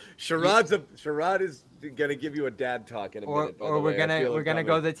B? Sherrod is gonna give you a dad talk in a minute. Or we're gonna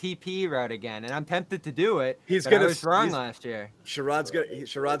go the TP route again, and I'm tempted to do it. I was wrong last year.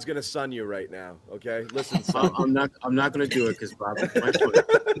 Sherrod's gonna sun you right now. Okay, listen. Son. I'm not gonna do it because Bobby.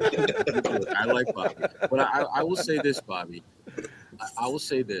 I like Bobby, but I will say this, Bobby. I will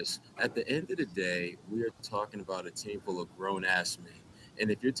say this. At the end of the day, we are talking about a team full of grown-ass men. And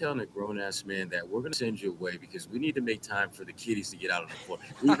if you're telling a grown-ass man that we're going to send you away because we need to make time for the kiddies to get out on the floor,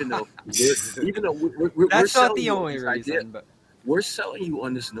 even though we're that's not the only reason, but we're selling you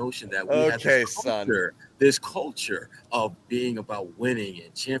on this notion that we have this culture of being about winning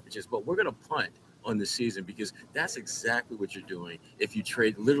and championships, but we're going to punt on the season because that's exactly what you're doing if you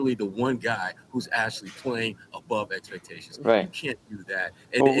trade literally the one guy who's actually playing above expectations. Right. You can't do that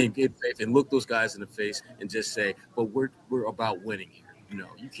and get faith and look those guys in the face and just say, but we're about winning here. No,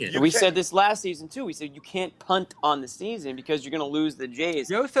 you can't. We said this last season too. We said you can't punt on the season because you're going to lose the Jays.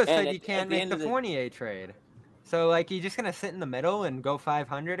 Yoso said you can't make the Fournier trade. So, like, you're just going to sit in the middle and go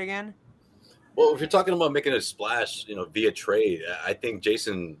 500 again? Well, if you're talking about making a splash, via trade, I think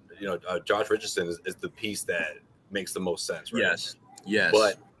Jason, Josh Richardson is the piece that makes the most sense, right? Yes.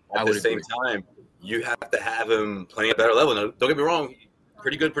 But at the same time, you have to have him playing at a better level. Now, don't get me wrong,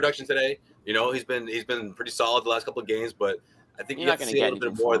 pretty good production today. He's been pretty solid the last couple of games, but I think you have to see a little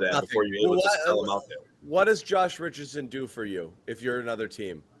bit more of that before you're able to sell him out there. What does Josh Richardson do for you if you're another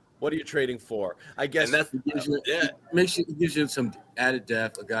team? What are you trading for? I guess it gives you some added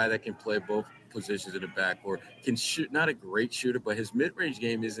depth, a guy that can play both positions in the backcourt, can shoot, not a great shooter, but his mid-range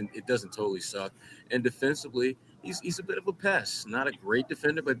game doesn't totally suck. And defensively, he's a bit of a pest. Not a great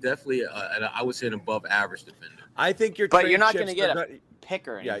defender, but definitely I would say an above average defender. I think you're not going to get a pick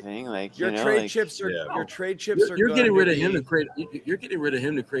or anything. Like your trade chips are You're getting rid of him to create. You're getting rid of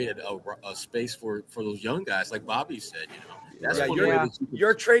him to create a space for those young guys, like Bobby said.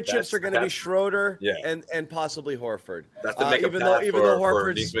 Your trade chips are going to be Schroeder and possibly Horford. That's the make even though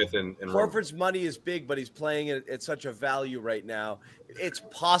Horford's money is big, but he's playing at such a value right now. It's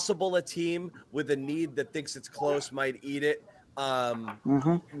possible a team with a need that thinks it's close might eat it.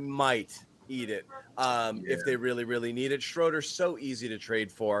 Might. eat it if they really, really need it. Schroeder's so easy to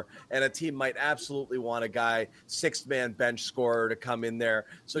trade for, and a team might absolutely want a guy, sixth-man bench scorer to come in there.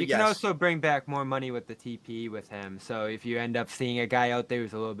 So you can also bring back more money with the TP with him. So if you end up seeing a guy out there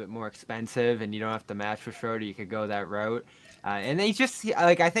who's a little bit more expensive and you don't have to match for Schroeder, you could go that route. And they just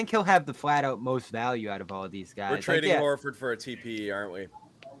like I think he'll have the flat-out most value out of all of these guys. We're trading Horford for a TP, aren't we?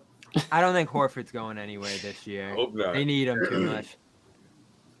 I don't think Horford's going anywhere this year. Hope not. They need him too much.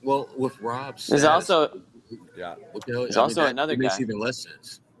 Well, with Rob's, There's also that another makes guy. even less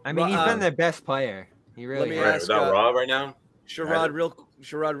sense. I mean, he's been their best player. He really. Let me has. ask without Rob right now. Sherrod,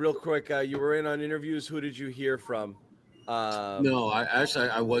 real quick. You were in on interviews. Who did you hear from? No,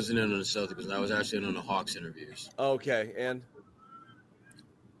 I wasn't in on the Celtics. I was actually in on the Hawks interviews. Okay, and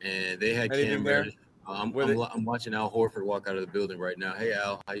they had anything Cam there? Reddish. I'm watching Al Horford walk out of the building right now. Hey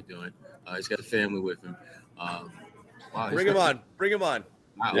Al, how you doing? He's got a family with him. Wow, Bring him on.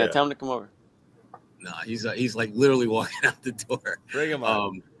 Wow. Yeah, tell him to come over. No, he's like literally walking out the door. Bring him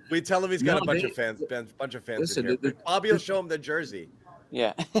on. We tell him he's got a bunch of fans. Listen, in here. Bobby will show him the jersey.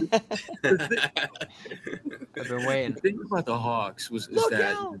 Yeah. I've been waiting. The thing about the Hawks is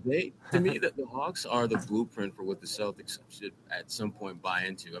that the Hawks are the blueprint for what the Celtics should at some point buy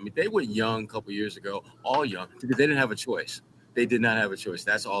into. I mean, they were young a couple years ago, all young, because they didn't have a choice. They did not have a choice.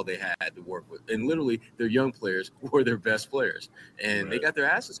 That's all they had to work with. And literally, their young players were their best players. And they got their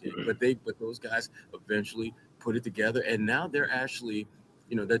asses kicked. But those guys eventually put it together. And now they're actually,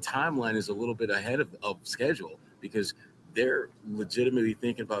 their timeline is a little bit ahead of schedule because they're legitimately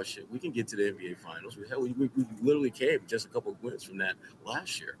thinking about shit. We can get to the NBA Finals. We literally came just a couple of wins from that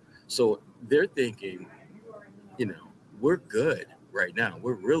last year. So they're thinking, we're good. Right now,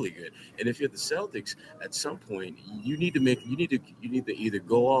 we're really good, and if you're the Celtics, at some point you need to either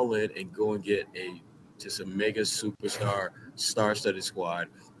go all in and go and get just a mega superstar, star-studded squad,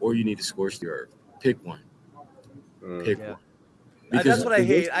 or you need to scorch the earth. Pick one. Pick one. That's what I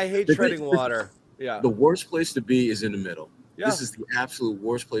hate. I hate treading water. Yeah. The worst place to be is in the middle. Yeah. This is the absolute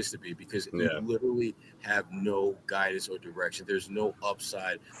worst place to be because you literally have no guidance or direction. There's no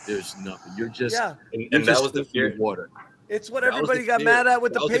upside. There's nothing. You're just and that was the fear. Water. It's what everybody got mad at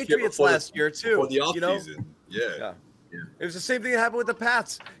with the Patriots last year too. For the offseason, yeah. It was the same thing that happened with the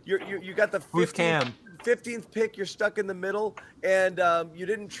Pats. You got the 15th pick. You're stuck in the middle, and you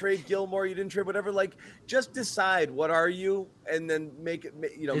didn't trade Gilmore. You didn't trade whatever. Like, just decide what are you, and then make it.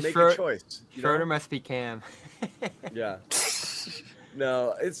 Make a choice. Schroeder must be Cam. Yeah.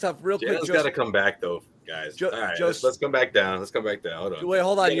 No, it's tough. Real quick, Jalen's got to come back though, guys. All right, let's come back down. Hold on. Wait,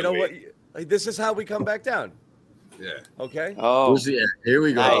 hold on. You know what? This is how we come back down. Yeah. Okay. Oh, here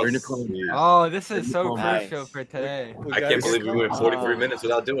we go. Nice. We're in the corner. Oh, this is so crucial for today. I can't believe we went 43 minutes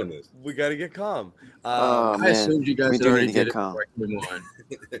without doing this. We got to get calm. I assumed you guys had already did it.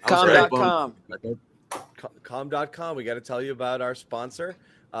 Calm.com. Calm.com. We got to tell you about our sponsor,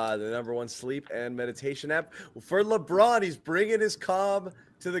 the number one sleep and meditation app. For LeBron, he's bringing his Calm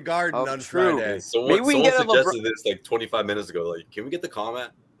to the Garden on Friday. Someone suggested this like 25 minutes ago. Like, can we get the Calm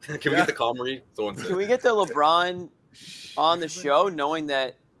app? Can we get the Calm read? Can we get the LeBron on the show, knowing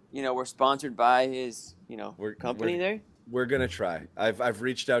that we're sponsored by his company there? We're gonna try. I've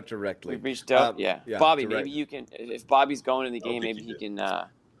reached out directly. We've reached out. Yeah. Bobby, direct. maybe you can. If Bobby's going in the game, maybe he can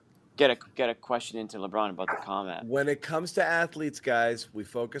get a question into LeBron about the Calm app. When it comes to athletes, guys, we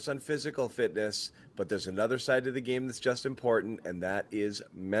focus on physical fitness, but there's another side to the game that's just important, and that is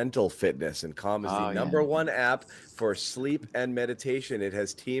mental fitness. And Calm is the number one app for sleep and meditation. It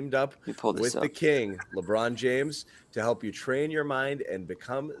has teamed up with the king, LeBron James, to help you train your mind and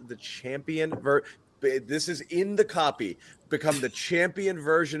become the champion. This is in the copy. Become the champion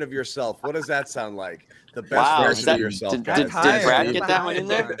version of yourself. What does that sound like? The best version of yourself. Did Brad get that one in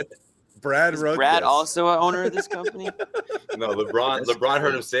there? Brad wrote Brad this. also an owner of this company? No, LeBron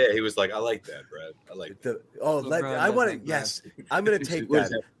heard him say it. He was like, I like that, Brad. I like that. I want to, yes. I'm going to take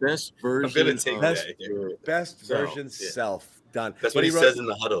that. Best version. I'm going to take that. Best version self. Done. That's what he says in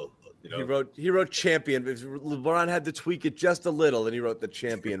the huddle. He wrote champion. LeBron had to tweak it just a little, and he wrote the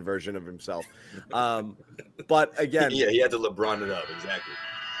champion version of himself. But again, he had to LeBron it up exactly.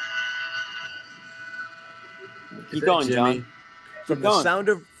 Keep going, John. From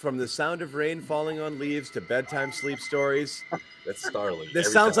the sound of rain falling on leaves to bedtime sleep stories. That's startling.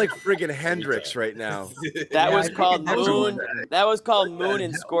 This sounds like friggin' Hendrix right now. That was called Moon. That was called Moon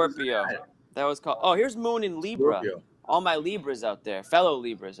in Scorpio. That was called. Oh, here's Moon in Libra. Scorpio. All my Libras out there, fellow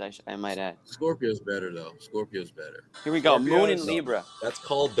Libras, I might add. Scorpio's better though. Scorpio's better. Here we go. Moon in Libra. That's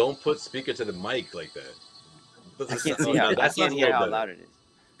called don't put speaker to the mic like that. I can't see how. I can't hear how loud it is.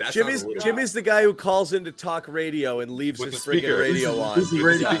 That Jimmy's the guy who calls in to talk radio and leaves With his the freaking speaker. radio on.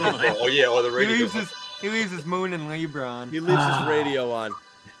 Oh yeah, or the radio. He leaves his Moon and Libra on. He leaves his radio on.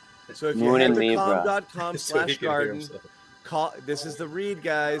 So if you Moon head and to Libra. So he can hear calm.com/garden, himself. this is the read,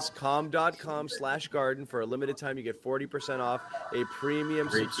 guys. calm.com/garden. For a limited time, you get 40% off a premium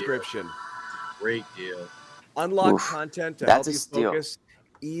subscription. Great deal. Unlock Oof, content to that's help a you steal. focus,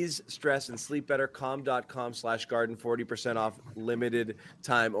 ease stress, and sleep better. calm.com/garden. 40% off, limited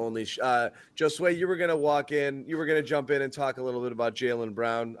time only. Josue, you were going to walk in. You were going to jump in and talk a little bit about Jaylen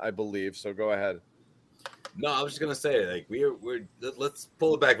Brown, I believe. So go ahead. No, I was just gonna say, like, let's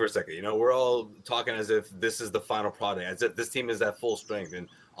pull it back for a second. You know, we're all talking as if this is the final product, as if this team is at full strength, and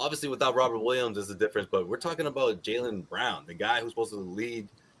obviously without Robert Williams is the difference. But we're talking about Jaylen Brown, the guy who's supposed to lead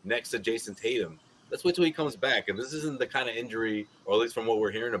next to Jason Tatum. Let's wait till he comes back. And this isn't the kind of injury, or at least from what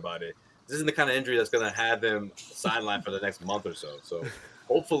we're hearing about it, this isn't the kind of injury that's gonna have him sidelined for the next month or so. So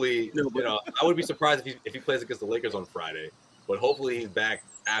hopefully, I would be surprised if he plays against the Lakers on Friday. But hopefully he's back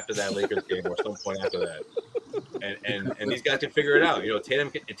after that Lakers game or some point after that, and these guys can figure it out. You know,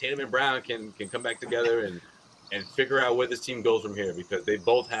 Tatum and Brown can come back together and figure out where this team goes from here, because they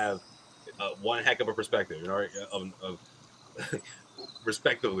both have one heck of a perspective, you know, of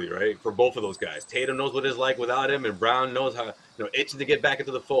respectively, right, for both of those guys. Tatum knows what it's like without him, and Brown knows how, itching to get back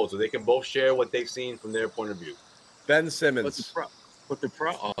into the fold, so they can both share what they've seen from their point of view. Ben Simmons.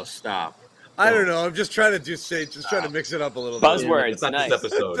 Stop. I don't know. I'm just trying to trying to mix it up a little bit. Buzzwords. It's not Nice. this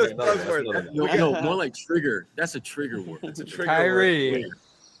episode. Just Right? buzzwords. No, more like trigger. That's a trigger word. It's a trigger Kyrie. word.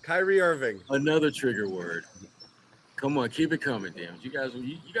 Kyrie Irving. Another trigger word. Come on, keep it coming, damn. You guys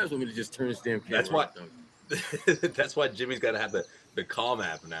want me to just turn this damn camera That's why. off, don't you? That's why Jimmy's got to have the Calm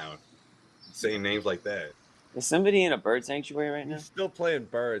app now, saying names like that. Is somebody in a bird sanctuary right now? He's still playing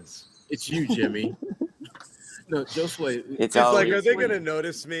birds. It's you, Jimmy. No, Josue. It's like, are they always going to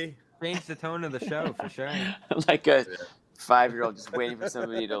notice me? Change the tone of the show for sure. like a 5-year-old just waiting for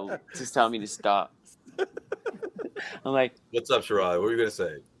somebody to just tell me to stop. I'm like, What's up, Sherrod? What were you gonna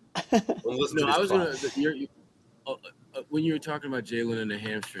say? Well, listen to No, this I was pod. gonna. When you were talking about Jaylen and the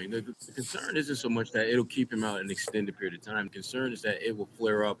hamstring, the concern isn't so much that it'll keep him out an extended period of time. The concern is that it will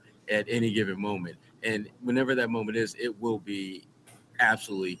flare up at any given moment, and whenever that moment is, it will be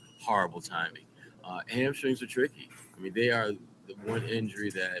absolutely horrible timing. Hamstrings are tricky. I mean, they are the one injury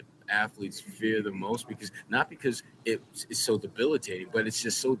that athletes fear the most, because it's so debilitating, but it's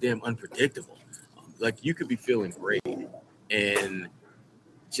just so damn unpredictable. Like, you could be feeling great, and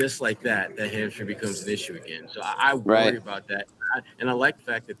just like that hamstring becomes an issue again. So I worry about that. And I like the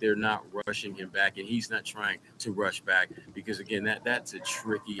fact that they're not rushing him back, and he's not trying to rush back, because, again, that's a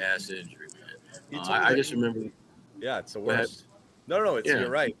tricky-ass injury, man. I just remember. Yeah, it's the worst. No, you're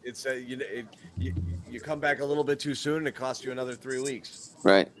right. It's you come back a little bit too soon, and it costs you another 3 weeks.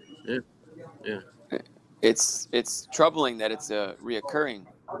 right. Yeah. It's troubling that it's a reoccurring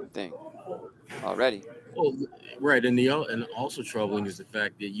thing already. Well, right, and also troubling is the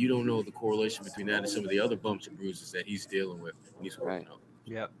fact that you don't know the correlation between that and some of the other bumps and bruises that he's dealing with when he's working out.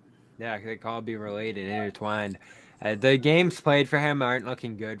 Yep. Yeah, they can all be related, intertwined. The games played for him aren't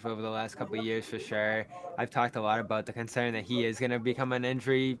looking good for over the last couple of years for sure. I've talked a lot about the concern that he is going to become an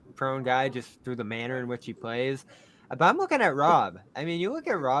injury-prone guy just through the manner in which he plays. But I'm looking at Rob. I mean, you look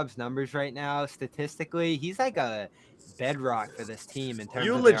at Rob's numbers right now, statistically, he's like a bedrock for this team in terms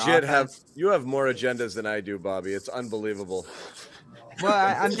of their offense. You have more agendas than I do, Bobby. It's unbelievable.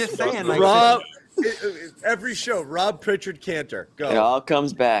 Well, I'm just saying, like, Rob, every show, Rob Pritchard Cantor. Go. It all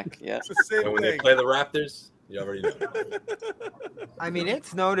comes back. Yeah. It's the same And when thing. they play the Raptors, you already know. I mean,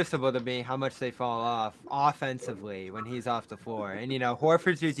 it's noticeable to me how much they fall off offensively when he's off the floor. And,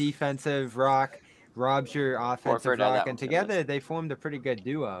 Horford's your defensive rock, Rob's your offensive rock, and together they formed a pretty good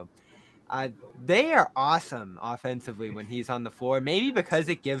duo. They are awesome offensively when he's on the floor, maybe because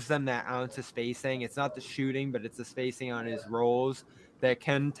it gives them that ounce of spacing. It's not the shooting, but it's the spacing on his rolls that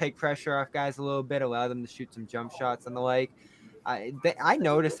can take pressure off guys a little bit, allow them to shoot some jump shots and the like. I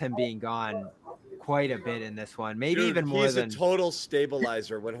noticed him being gone quite a bit in this one, maybe even more than. He's a total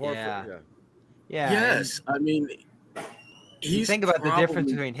stabilizer when Horford. Yeah. Yes, I mean, you think about the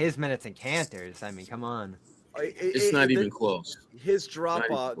difference between his minutes and Cantor's. I mean, come on. It's not even close. His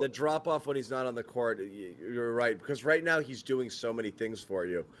the drop off when he's not on the court. You're right, because right now he's doing so many things for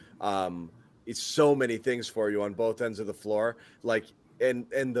you. It's so many things for you on both ends of the floor. Like, and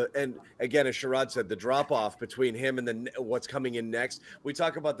again, as Sherrod said, the drop off between him and what's coming in next. We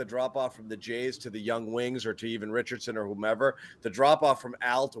talk about the drop off from the Jays to the young wings, or to even Richardson or whomever. The drop off from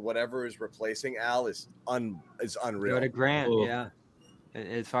Al to whatever is replacing Al is unreal. Go to Grant, yeah.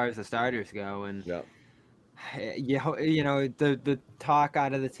 As far as the starters go, and The talk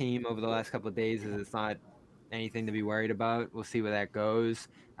out of the team over the last couple of days is it's not anything to be worried about. We'll see where that goes.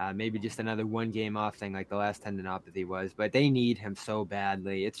 Maybe just another 1 game off thing like the last tendinopathy was, but they need him so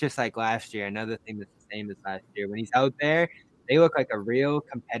badly. It's just like last year, another thing that's the same as last year. When he's out there, they look like a real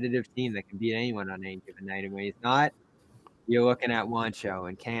competitive team that can beat anyone on any given night. And when he's not, you're looking at Wancho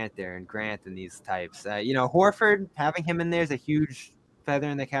and Cantor and Grant and these types. Horford, having him in there is a huge feather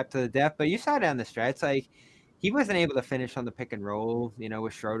in the cap to the depth, but you saw down the stretch, like, he wasn't able to finish on the pick and roll,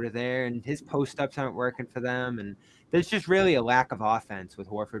 with Schroeder there, and his post-ups aren't working for them. And there's just really a lack of offense with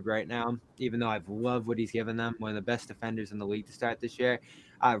Horford right now, even though I've loved what he's given them, one of the best defenders in the league to start this year.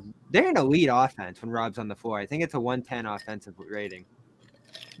 They're an elite offense when Rob's on the floor. I think it's a 110 offensive rating.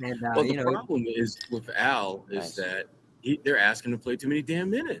 And, the problem is with Al is that they're asking him to play too many damn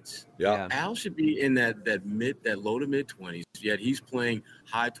minutes. Yeah. Al should be in that low to mid 20s. Yet he's playing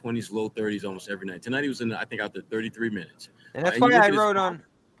high 20s, low 30s almost every night. Tonight he was I think out there 33 minutes. And that's why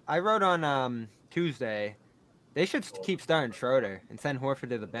I wrote on Tuesday, they should keep starting Schroeder and send Horford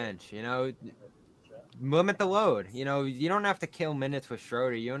to the bench. Limit the load. You don't have to kill minutes with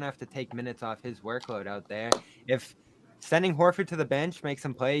Schroeder. You don't have to take minutes off his workload out there. If sending Horford to the bench makes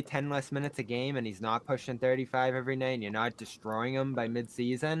him play 10 less minutes a game and he's not pushing 35 every night and you're not destroying him by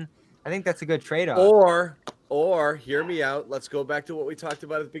midseason, I think that's a good trade-off. Or hear me out. Let's go back to what we talked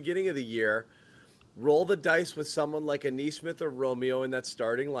about at the beginning of the year. Roll the dice with someone like a Nesmith or Romeo in that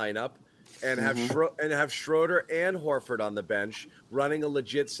starting lineup and have Schroeder and Horford on the bench running a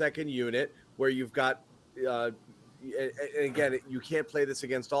legit second unit where you've got and again, you can't play this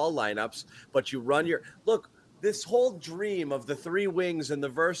against all lineups, but you run this whole dream of the 3 wings and the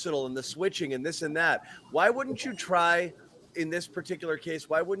versatile and the switching and this and that. Why wouldn't you try, in this particular case,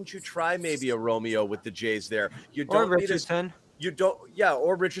 why wouldn't you try maybe a Romeo with the Jays there? Or Richardson.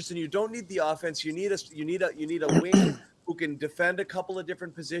 Or Richardson. You don't need the offense. You need a wing who can defend a couple of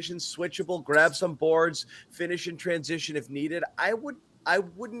different positions, switchable, grab some boards, finish in transition if needed. I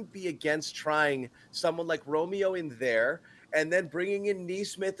wouldn't be against trying someone like Romeo in there, and then bringing in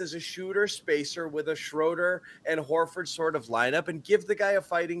Nesmith as a shooter spacer with a Schroeder and Horford sort of lineup and give the guy a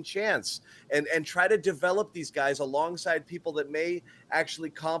fighting chance and try to develop these guys alongside people that may actually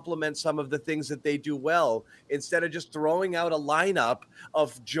complement some of the things that they do well, instead of just throwing out a lineup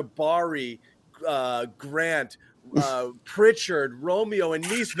of Jabari, Grant, Pritchard, Romeo, and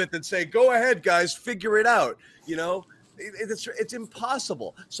Nesmith and say, go ahead, guys, figure it out. It's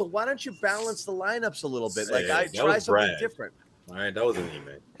impossible. So why don't you balance the lineups a little bit? Try something different. All right, that wasn't me,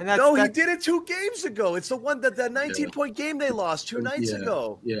 man. He did it 2 games ago. It's the one that 19-point game they lost 2 nights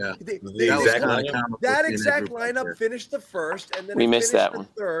ago. Yeah, that exact lineup finished the first, and then we missed that the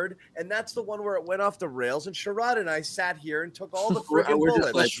third, and that's the one where it went off the rails. And Sherrod and I sat here and took all the freaking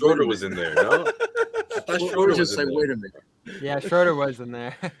bullets. Like Schroeder was in there, no? I thought Schroeder was in there. Wait a minute. Yeah, Schroeder was in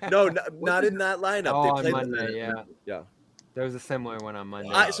there. No, not in that lineup. Oh, they on played Monday, yeah. There was a similar one on Monday.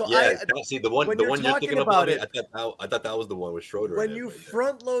 See, the one you're thinking about it. I thought that was the one with Schroeder. When you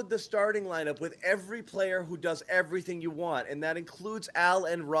front load the starting lineup with every player who does everything you want, and that includes Al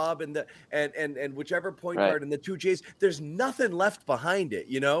and Rob and whichever point guard and the 2 J's, there's nothing left behind it,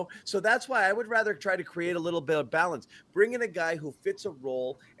 So that's why I would rather try to create a little bit of balance. Bring in a guy who fits a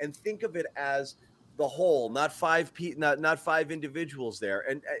role and think of it as the whole, not 5 individuals there,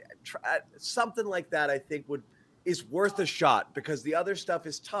 and something like that. I think is worth a shot, because the other stuff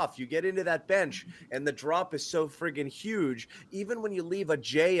is tough. You get into that bench and the drop is so friggin' huge. Even when you leave a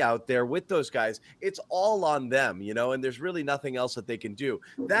Jay out there with those guys, it's all on them, and there's really nothing else that they can do.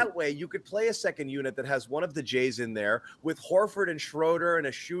 That way you could play a second unit that has one of the Jays in there with Horford and Schroeder and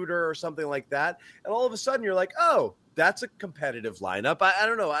a shooter or something like that. And all of a sudden you're like, oh, that's a competitive lineup. I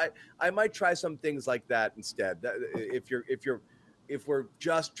don't know. I might try some things like that instead. If we're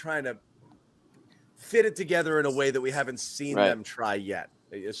just trying to fit it together in a way that we haven't seen them try yet.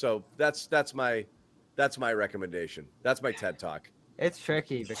 So that's my recommendation. That's my TED Talk. It's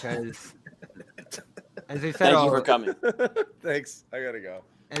tricky because, as we said, thank you for coming. Thanks. I gotta go.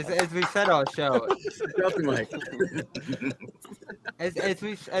 As we said all show,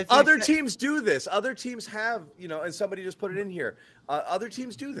 other teams do this. Other teams have, and somebody just put it in here. Other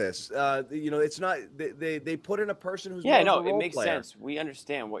teams do this. It's not they put in a person who's it makes sense. We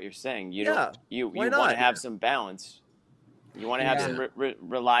understand what you're saying. You want to have some balance. You want to have some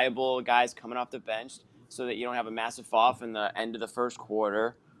reliable guys coming off the bench so that you don't have a massive fall off in the end of the first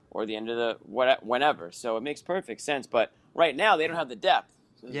quarter or the end of the whenever. So it makes perfect sense. But right now they don't have the depth.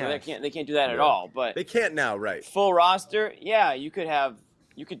 So they can't do that at all. But they can't now, right? Full roster, you could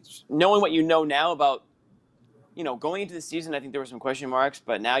knowing what you know now about, going into the season. I think there were some question marks,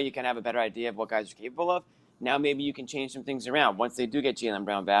 but now you can have a better idea of what guys are capable of. Now maybe you can change some things around once they do get Jaylen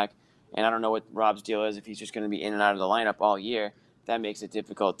Brown back. And I don't know what Rob's deal is, if he's just going to be in and out of the lineup all year. That makes it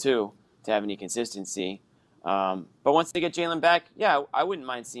difficult, too, to have any consistency. But once they get Jaylen back, yeah, I wouldn't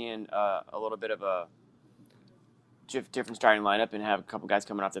mind seeing a little bit of a different starting lineup and have a couple guys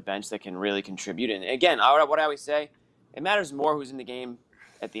coming off the bench that can really contribute. And again, what I always say, it matters more who's in the game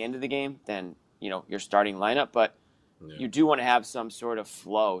at the end of the game than your starting lineup. But you do want to have some sort of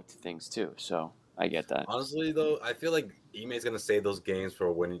flow to things, too. So I get that. Honestly, though, I feel like Ime's going to save those games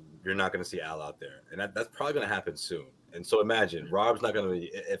for when you're not going to see Al out there. And that's probably going to happen soon. And so imagine, Rob's not going to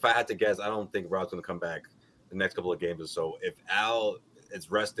be – if I had to guess, I don't think Rob's going to come back the next couple of games or so. If Al is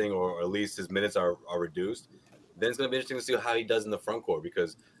resting or at least his minutes are reduced, then it's going to be interesting to see how he does in the front court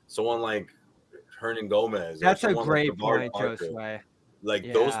because someone like Hernan Gomez – That's a great point, Josue.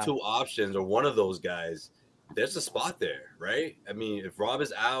 Like those two options or one of those guys, there's a spot there, right? I mean, if Rob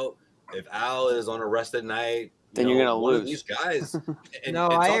is out, if Al is on a rested night – then you're going to lose. These guys. No,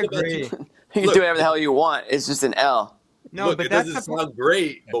 I agree. You can do whatever the hell you want. It's just an L. No, look, but it doesn't sound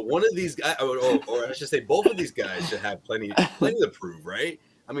great. But one of these guys, or I should say, both of these guys should have plenty to prove, right?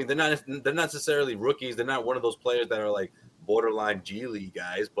 I mean, they're not necessarily rookies. They're not one of those players that are like borderline G League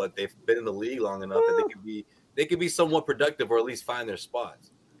guys, but they've been in the league long enough that they could be somewhat productive or at least find their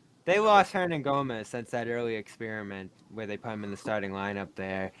spots. They lost Hernan Gomez since that early experiment where they put him in the starting lineup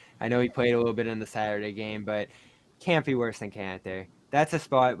there. I know he played a little bit in the Saturday game, but can't be worse than Kanter. That's a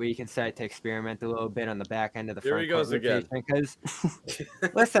spot where you can start to experiment a little bit on the back end of the front. Here he goes again. Because,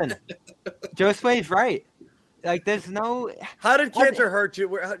 listen, Josue's right. Like, there's no. How did Kanter hurt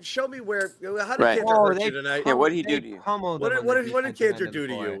you? Show me where. How did Kanter hurt you tonight? Yeah, what did he do to you? What did Kanter do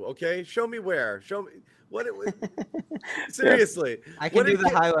to you? Okay, show me where. Show me what. Seriously, I can do the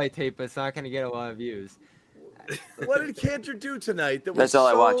highlight tape, but it's not going to get a lot of views. What did Kanter do tonight that was That's all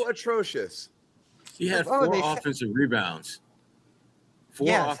I watch. so atrocious? He had 4 offensive rebounds. 4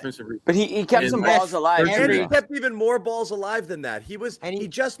 offensive rebounds. But he kept some balls alive. And he kept even more balls alive than that. He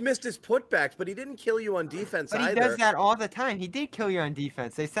just missed his putbacks, but he didn't kill you on defense either. But he does that all the time. He did kill you on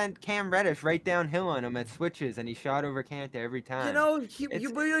defense. They sent Cam Reddish right downhill on him at switches, and he shot over Kanter every time. He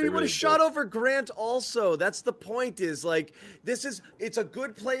would have shot over Grant also. That's the point is, like, it's a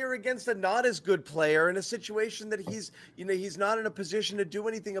good player against a not as good player in a situation that he's not in a position to do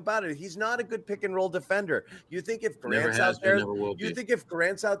anything about it. He's not a good pick and roll defender. You think if Grant's out there, if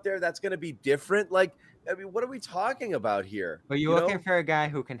Grant's out there, that's going to be different. Like, I mean, what are we talking about here? But you're looking for a guy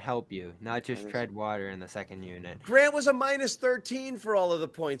who can help you, not just tread water in the second unit. Grant was a -13 for all of the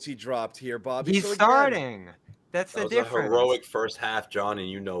points he dropped here, Bobby. He's starting. That's the difference. That was a heroic first half, John, and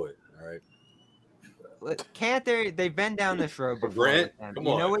you know it. All right. Kanter, they've been down this road before. Grant, you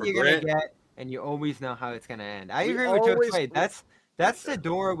know what you're going to get, and you always know how it's going to end. I agree with Joe Slade. That's the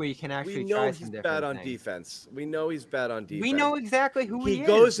door where you can actually try some different things. We know he's bad on defense. We know he's bad on defense. We know exactly who he is. He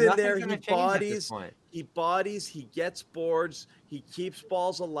goes in there, he bodies, he gets boards, he keeps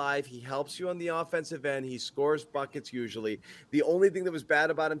balls alive, he helps you on the offensive end, he scores buckets usually. The only thing that was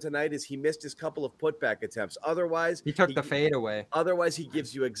bad about him tonight is he missed his couple of putback attempts. Otherwise, he took the fade away. Otherwise, he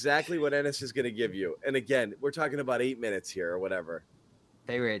gives you exactly what Ennis is going to give you. And again, we're talking about 8 minutes here or whatever.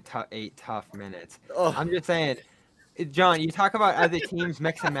 They were at 8 tough minutes. Oh. I'm just saying – John, you talk about other teams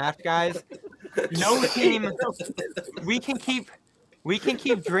mix and match guys. No team. We can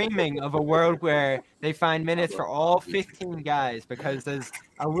keep dreaming of a world where they find minutes for all 15 guys because there's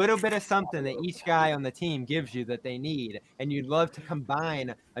a little bit of something that each guy on the team gives you that they need, and you'd love to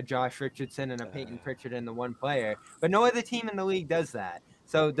combine a Josh Richardson and a Peyton Pritchard into one player, but no other team in the league does that.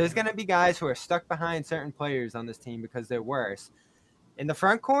 So there's going to be guys who are stuck behind certain players on this team because they're worse. In the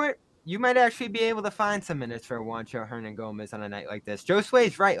front court, you might actually be able to find some minutes for Juancho Hernan Gomez on a night like this.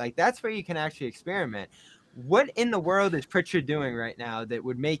 Josue's right. Like, that's where you can actually experiment. What in the world is Pritchard doing right now that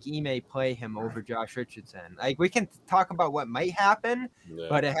would make Ime play him over Josh Richardson? Like, we can talk about what might happen,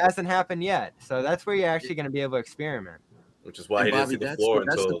 but it hasn't happened yet. So that's where you're actually going to be able to experiment. Which is why he didn't see the floor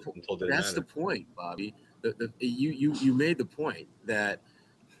until that's the point, Bobby. You made the point that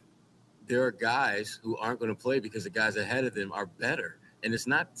there are guys who aren't going to play because the guys ahead of them are better. And it's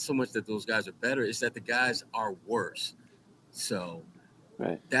not so much that those guys are better, it's that the guys are worse. So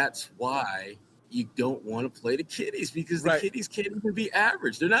that's why you don't want to play the kiddies because the kiddies can't even be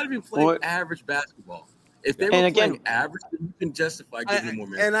average. They're not even playing average basketball. If they were playing average, then you can justify giving them more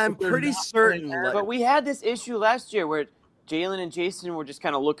minutes. And I'm pretty certain. But we had this issue last year where Jaylen and Jason were just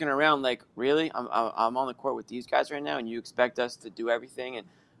kind of looking around like, really? I'm on the court with these guys right now, and you expect us to do everything? And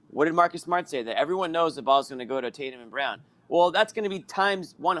what did Marcus Smart say? That everyone knows the ball's going to go to Tatum and Brown. Well, that's going to be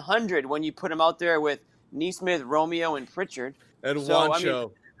times 100 when you put him out there with Nesmith, Romeo, and Pritchard. And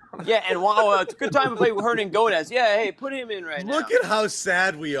Juancho. Yeah, and wow, it's a good time to play with Hernangomez. Yeah, hey, put him in right now. Look at how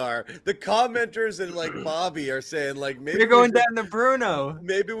sad we are. The commenters and like Bobby are saying like maybe You're going down to Bruno.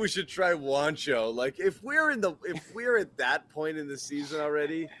 Maybe we should try Juancho. Like if we're at that point in the season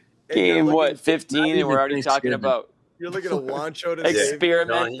already, Game what 15, and we're already talking about. You're looking at Juancho to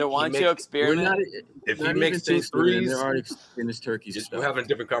experiment, the Juancho experiment. If he makes 2 threes, they're already in his turkey. We're having a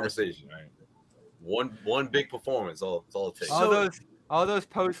different conversation, right? One big performance, all it takes. All those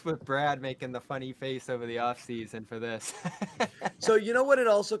posts with Brad making the funny face over the offseason for this. So you know what it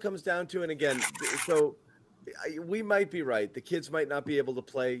also comes down to, and again, so we might be right. The kids might not be able to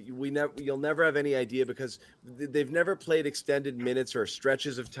play. You'll never have any idea because they've never played extended minutes or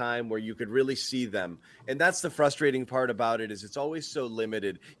stretches of time where you could really see them. And that's the frustrating part about it is it's always so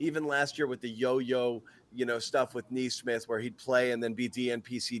limited. Even last year with the yo-yo, stuff with Neesmith where he'd play and then be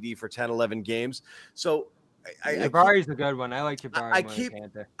DNP-CD for 10, 11 games. So Jabari's a good one. I like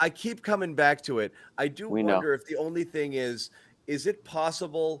Jabari. I keep coming back to it. I do wonder if the only thing is it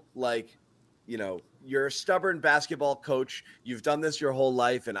possible, like, you're a stubborn basketball coach. You've done this your whole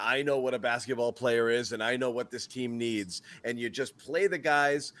life, and I know what a basketball player is, and I know what this team needs. And you just play the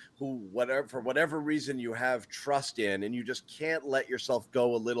guys who, for whatever reason, you have trust in, and you just can't let yourself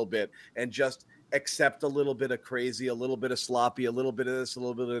go a little bit and just accept a little bit of crazy, a little bit of sloppy, a little bit of this, a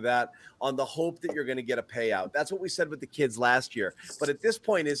little bit of that, on the hope that you're going to get a payout. That's what we said with the kids last year. But at this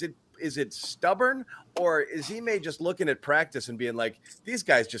point, is it stubborn, or is Ime just looking at practice and being like, these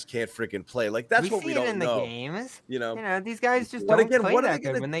guys just can't freaking play? Like that's what we don't know. The games. These guys just don't play that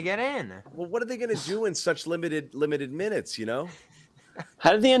good when they get in. Well, what are they going to do in such limited minutes?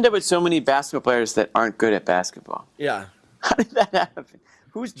 How did they end up with so many basketball players that aren't good at basketball? Yeah. How did that happen?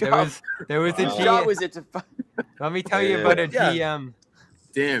 Whose job? There was a GM. job was it to? Let me tell you about a GM.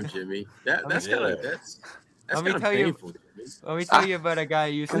 Damn, Jimmy. That's Let me tell painful. Let me tell you about a guy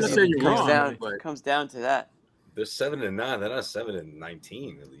who used I'm to not saying you're wrong, comes down to that. They're 7-9. They're not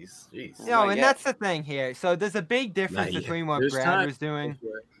 7-19 at least. Jeez. No, and that's the thing here. So there's a big difference between what Brad was doing.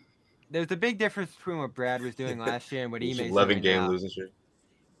 There's a big difference between what Brad was doing last year and what Ime's doing 11-game losing streak.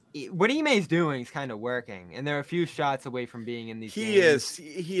 What Ime's doing is kind of working, and there are a few shots away from being in these games.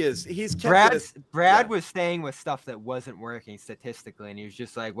 He is. He's kept Brad was staying with stuff that wasn't working statistically, and he was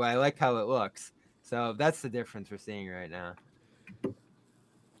just like, well, I like how it looks. So that's the difference we're seeing right now.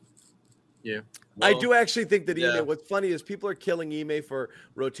 Yeah. I do actually think that Ime, what's funny is people are killing Ime for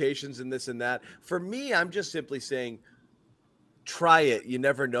rotations and this and that. For me, I'm just simply saying, try it. You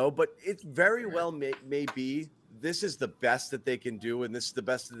never know, but it very well may be this is the best that they can do, and this is the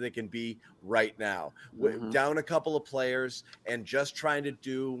best that they can be right now. Down a couple of players and just trying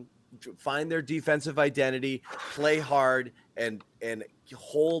to find their defensive identity, play hard, and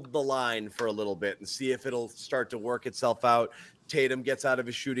hold the line for a little bit and see if it'll start to work itself out. Tatum gets out of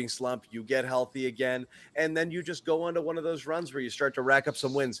his shooting slump, you get healthy again, and then you just go onto one of those runs where you start to rack up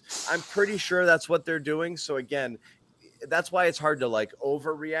some wins. I'm pretty sure that's what they're doing. So again, that's why it's hard to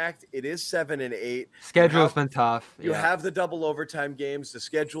overreact. It is 7-8. Schedule's been tough. You have the double overtime games. The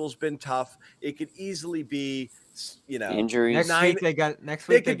schedule's been tough. It could easily be, injuries. Next week they got be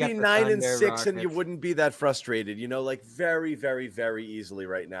 9-6, and you wouldn't be that frustrated. Very, very, very easily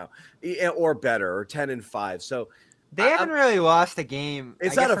right now, or better, or 10-5. So they haven't really lost a game.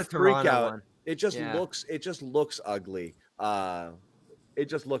 It's not a freak out. It just looks. It just looks ugly. It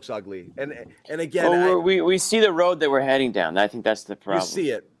just looks ugly. And again, we see the road that we're heading down. I think that's the problem. You see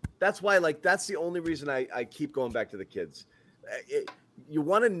it. That's why, that's the only reason I keep going back to the kids. You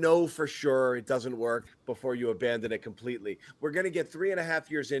want to know for sure it doesn't work before you abandon it completely. We're going to get 3.5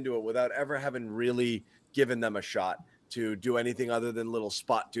 years into it without ever having really given them a shot to do anything other than little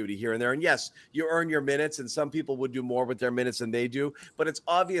spot duty here and there. And yes, you earn your minutes, and some people would do more with their minutes than they do. But it's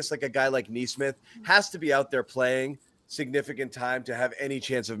obvious, like a guy like Neesmith has to be out there playing significant time to have any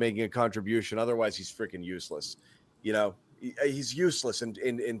chance of making a contribution. Otherwise, he's freaking useless. He's useless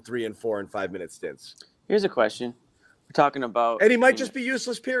in 3 and 4 and 5 minute stints. Here's a question. We're talking about, and he might just be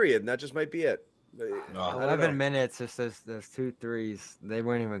useless, period. And that just might be it. 11 minutes, just those 2 threes. They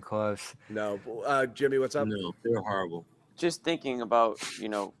weren't even close. No. Jimmy, what's up? No, they're horrible. Just thinking about,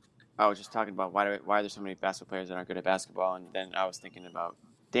 I was just talking about why are there so many basketball players that aren't good at basketball, and then I was thinking about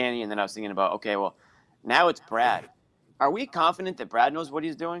Danny, and then I was thinking about, okay, well, now it's Brad. Are we confident that Brad knows what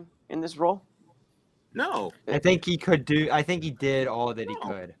he's doing in this role? No. I think he did all that he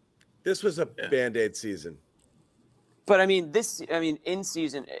could. This was a Band-Aid season. But in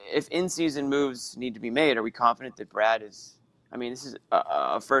season, if in-season moves need to be made, are we confident that Brad is? This is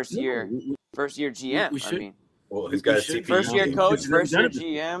a first year GM. We should. Well, he's got a first year coach, first year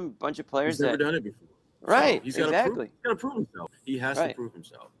GM, bunch of players he's never done it before. Right, So he's got to prove himself. He has to prove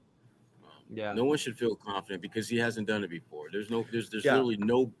himself. Yeah. No one should feel confident because he hasn't done it before. There's Yeah. literally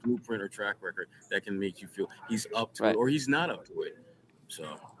no blueprint or track record that can make you feel he's up to it or he's not up to it.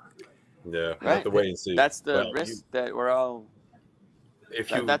 So Yeah, Right. have to wait and see. That's the Well, risk that we're all. If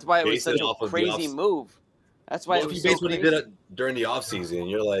you That's why it was base such a off of the crazy off- move. That's why Well, it if was you so base what he crazy. did during the offseason,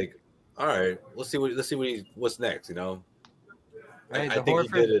 you're like, all right, let's see what's next. You know, Right, I the think he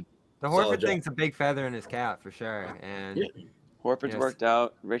did it. The solid Horford job. thing's a big feather in his cap for sure. And Horford's Yes. worked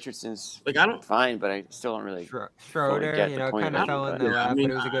out. Richardson's like I don't fine, but I still don't really. Schroeder, get you the know, point kind of of it, fell in but- the Yeah, I lap, mean,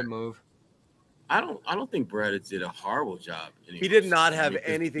 but it was a good move. I don't think Brad did a horrible job. He did not have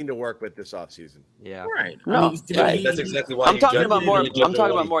anything to work with this offseason. Yeah. Right. No, I mean, right. That's exactly why I'm you talking judge about him. more. You judge I'm him talking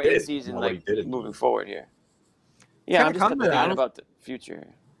on about what more he in did, season, not what he like didn't do. moving forward here. Yeah, I'm gonna just come to thinking that. about the future.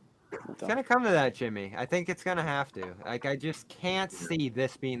 It's gonna come to that, Jimmy. I think it's gonna have to. Like, I just can't see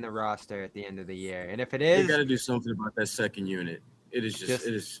this being the roster at the end of the year. And if it They is, got to do something about that second unit. It is just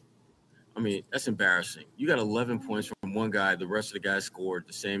it is. I mean, that's embarrassing. You got 11 points from one guy. The rest of the guys scored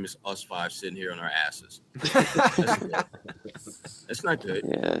the same as us five sitting here on our asses. That's not good.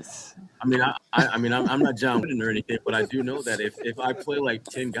 Yes. I mean, I'm not John Wooden or anything, but I do know that if I play like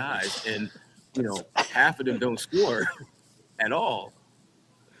 10 guys and half of them don't score at all,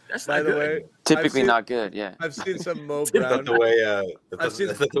 that's By not the good. way, Typically not good. Yeah. I've seen some Mo That's Brown. the way. I've seen-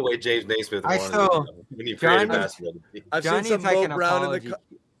 That's not the way James Naismith I wanted still- it. When he created Johnny- basketball. I've Johnny seen some needs, like, Mo an Brown in the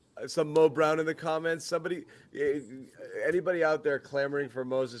apology. some Mo Brown in the comments. Somebody, anybody out there clamoring for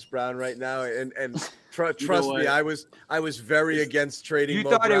Moses Brown right now? And trust me, what? I was very against trading. you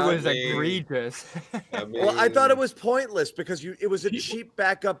Mo thought Brown. it was egregious. I mean, Well, I thought it was pointless because it was a cheap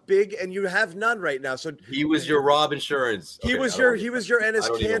backup big, and you have none right now. So he was your Rob Insurance. he Okay, was I your don't- Ennis I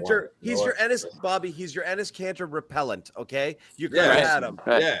don't even want Cantor. it. You He's know your what? Ennis Bobby. He's your Ennis Cantor repellent. Okay, you could Yeah, have right. had him.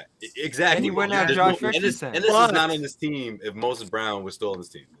 Right. Yeah, exactly. And he wouldn't have There's Josh Ennis Richardson. is But- not on this team if Moses Brown was still on this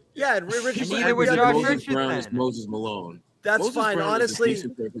team. Yeah, and Richardson. neither was yeah, Josh Moses Richardson. Brown is Moses Malone. That's Moses fine. Brown is a Honestly,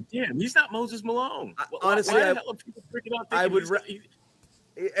 decent player, but damn, he's not Moses Malone. honestly, why I- the hell are people freaking out? I thinking would he's-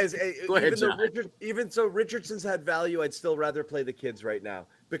 ra- Go ahead, John. even so Richardson's had value, I'd still rather play the kids right now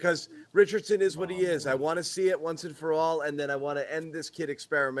because Richardson is what he is. I want to see it once and for all, and then I want to end this kid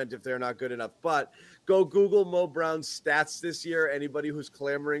experiment if they're not good enough. But go Google Mo Brown's stats this year. Anybody who's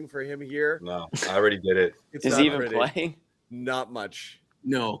clamoring for him here, No, I already did it. it's Is not he even pretty. playing? Not much.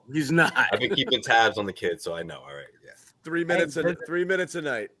 No, he's not. I've been keeping tabs on the kids, so I know. All right, yeah. 3 minutes Hey, a 3 minutes a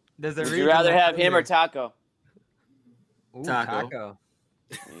night. There's a Would reason you rather that have him or Thunder- Taco? Ooh, Taco. Taco.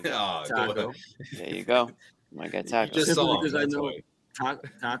 Oh, Taco. There you go. My guy Taco. just Simply saw him. because I That's know why.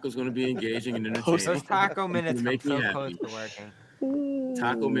 Taco's going to be engaging and Those entertaining. taco minutes come make me so happy. close to working.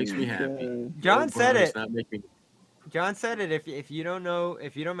 Taco makes me happy. John said Brown does it. not make me- John said it. If you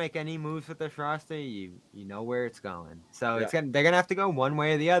don't make any moves with this roster, you know where it's going. So they're gonna have to go one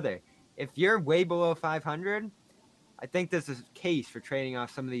way or the other. If you're way below 500, I think there's a case for trading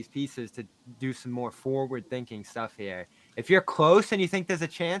off some of these pieces to do some more forward-thinking stuff here. If you're close and you think there's a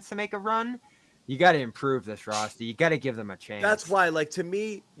chance to make a run, you got to improve this roster. You got to give them a chance. That's why, like, to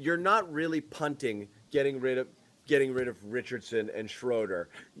me, you're not really punting getting rid of Richardson and Schroeder.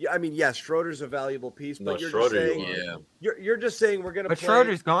 Yeah, I mean, yes, Schroeder's a valuable piece, but No, you're Schroeder, just saying Yeah. you're just saying we're gonna But play.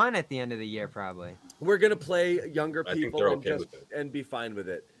 Schroeder's gone at the end of the year, probably. We're gonna play younger I think people they're and okay just with it. and be fine with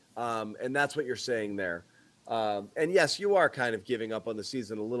it. And that's what you're saying there. And yes, you are kind of giving up on the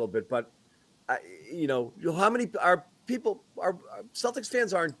season a little bit, but how many Celtics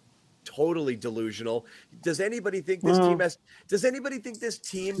fans aren't totally delusional. Does anybody think this team has? Does anybody think this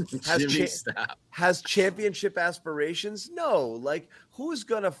team Jimmy, stop. has championship aspirations? No. Like, who's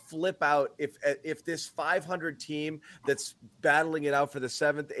gonna flip out if this 500 team that's battling it out for the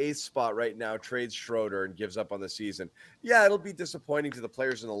 7th, 8th spot right now trades Schroeder and gives up on the season? Yeah, it'll be disappointing to the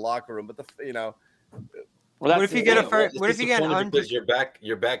players in the locker room, but Well, What if you get a first? What if you get an Disappointing because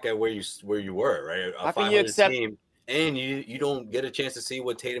you're back at where you were, right? How can you accept- team, and you don't get a chance to see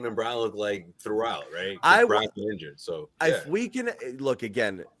what Tatum and Brown look like throughout, right? I- Brown's been injured, so if we can look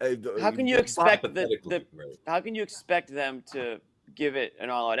again, How can you expect hypothetically, right. How can you expect them to give it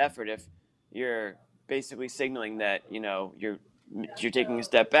an all-out effort if you're basically signaling that you're taking a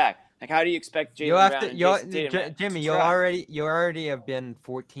step back? Like, how do you expect You'll Jaylen have Brown to, and you'll, Jason Tatum? Jimmy. to You try? already have been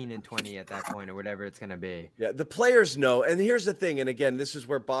 14 and 20 at that point, or whatever it's gonna be. Yeah, the players know. And here's the thing, and again, this is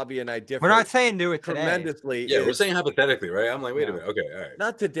where Bobby and I differ. We're not saying do it today. tremendously. Yeah, we're is- saying hypothetically, right? I'm like, wait a minute, okay, all right.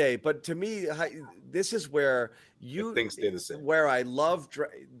 not today, but to me, this is where Things stay the same. where I love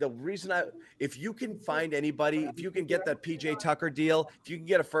the reason if you can find anybody, if you can get that PJ Tucker deal, if you can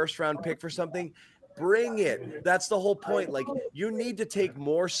get a first round pick for something, Bring it. That's the whole point. Like, you need to take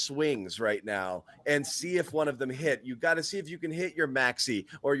more swings right now and see if one of them hit. You got to see if you can hit your Maxey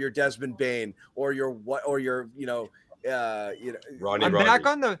or your Desmond Bain or your Ronnie. I'm back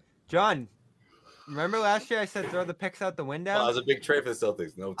on the John. Remember last year I said throw the picks out the window? Well, that was a big trade for the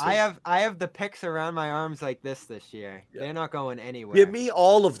Celtics. No, I have the picks around my arms like this year. Yeah. They're not going anywhere. Give me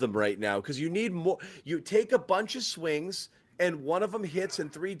all of them right now because you need more. You take a bunch of swings and one of them hits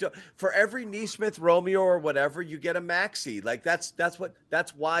and for every Neesmith, Romeo, or whatever, you get a Maxey. Like that's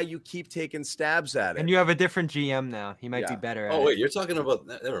why you keep taking stabs at it. And you have a different GM now. He might be better. Oh wait, you're talking about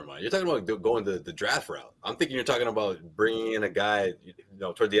never mind. You're talking about going the draft route. I'm thinking you're talking about bringing in a guy,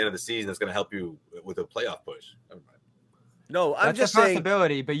 toward the end of the season that's going to help you with a playoff push. Never mind. No, I'm That's just a saying.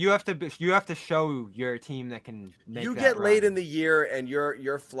 Possibility, but you have to show your team that can make You that get late run. in the year and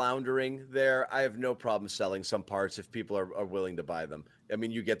you're floundering there. I have no problem selling some parts if people are willing to buy them. I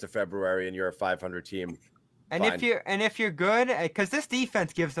mean, you get to February and you're a 500 team. And fine. if you're good, because this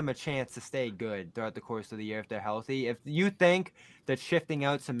defense gives them a chance to stay good throughout the course of the year if they're healthy. If you think that shifting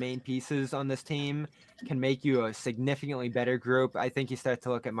out some main pieces on this team can make you a significantly better group, I think you start to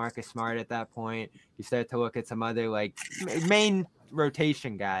look at Marcus Smart at that point. You start to look at some other main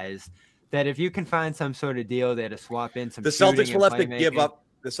rotation guys that if you can find some sort of deal there to swap in some. The Celtics will have to give up.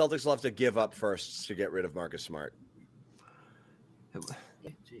 The Celtics will have to give up first to get rid of Marcus Smart.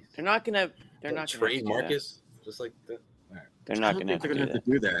 They're not gonna. They're not gonna trade Marcus. Just like that. They're not going to they're going to have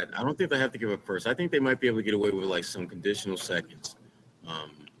to do that. I don't think they have to give up first. I think they might be able to get away with some conditional seconds.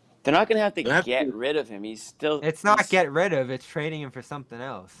 They're not going to have to get rid of him. He's still. It's not get rid of. It's trading him for something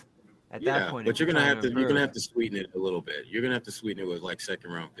else. At that point, but you're gonna have to sweeten it a little bit. You're gonna have to sweeten it with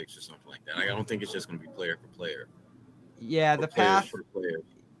second round picks or something like that. I don't think it's just gonna be player for player. Yeah, the path. Player.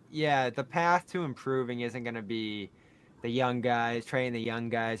 Yeah, the path to improving isn't gonna be the young guys, trading the young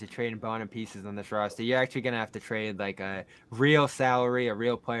guys, or trading bottom pieces on this roster. You're actually going to have to trade a real salary, a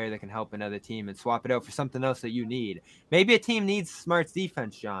real player that can help another team and swap it out for something else that you need. Maybe a team needs Smart's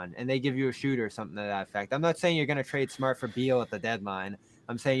defense, John, and they give you a shooter or something to that effect. I'm not saying you're going to trade Smart for Beal at the deadline.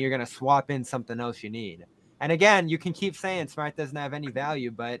 I'm saying you're going to swap in something else you need. And again, you can keep saying Smart doesn't have any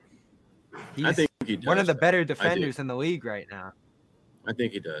value, but I think he does, one of the better defenders in the league right now. I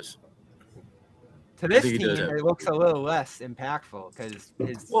think he does. To this team, it looks a little less impactful because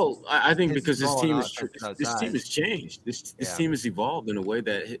I think because this team has changed. This team has evolved in a way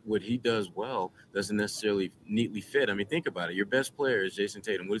that what he does well doesn't necessarily neatly fit. I mean, think about it. Your best player is Jason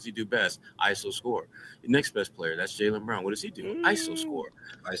Tatum. What does he do best? ISO score. Your next best player, that's Jaylen Brown. What does he do? ISO score.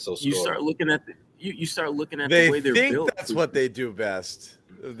 ISO score. You start looking at the way they're built. That's what they do best.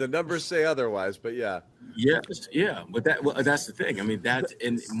 The numbers say otherwise, but yeah. Yes, yeah, but that's the thing. I mean, that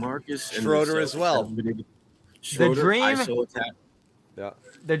and Marcus and Schroeder as well. Schroeder, the dream, ISO attack. Yeah.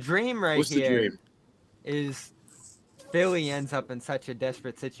 The dream What's the here dream? is Philly ends up in such a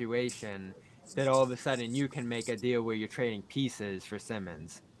desperate situation that all of a sudden you can make a deal where you're trading pieces for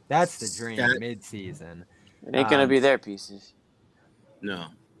Simmons. That's the dream mid-season. It ain't gonna be their pieces. No.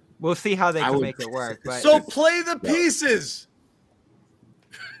 We'll see how they can make it work. But so play the pieces.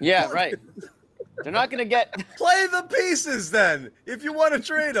 Yeah, right. They're not gonna get play the pieces then. If you want to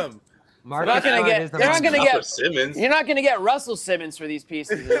trade them, They're not gonna Simmons. You're not gonna get Russell Simmons for these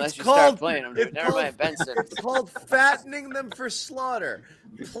pieces unless you start playing them. Never mind Ben Simmons. It's called fattening them for slaughter.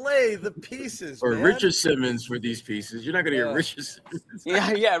 Play the pieces. Or man. Richard Simmons for these pieces. You're not gonna get Richard Simmons.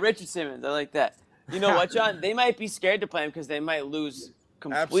 Yeah, Richard Simmons. I like that. You know what, John? They might be scared to play him because they might lose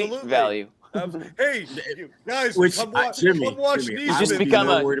complete value. Hey, guys, come watch Jimmy, Neesmith. Just become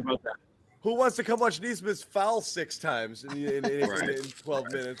worried about that. Who wants to come watch Neesmith foul 6 times in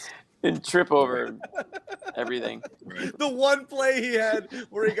 12 minutes? And trip over everything. Right. The one play he had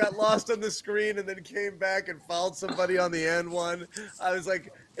where he got lost on the screen and then came back and fouled somebody on the end one. I was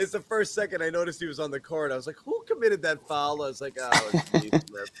like, it's the first second I noticed he was on the court. I was like, who committed that foul? I was like, oh, it's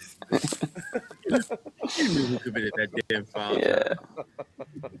Neesmith. You knew who committed that damn foul. Yeah.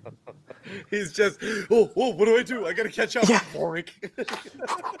 He's just, what do I do? I got to catch up. Warwick.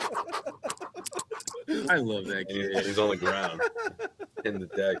 I love that kid. He's on the ground in the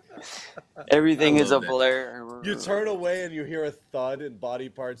deck. Everything is a blur. You turn away and you hear a thud and body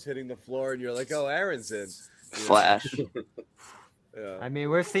parts hitting the floor, and you're like, oh, Aaron's in. Flash. Yeah. I mean,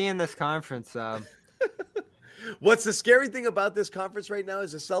 we're seeing this conference. What's the scary thing about this conference right now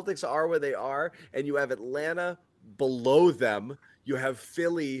is the Celtics are where they are, and you have Atlanta below them. You have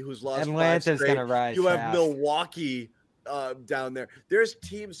Philly, who's lost. Atlanta's going to rise. You have fast. Milwaukee down there. There's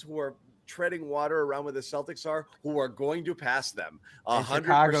teams who are treading water around where the Celtics are, who are going to pass them. And 100%.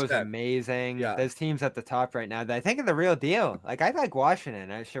 Chicago's amazing. Yeah. There's teams at the top right now that I think are the real deal. Like, I like Washington.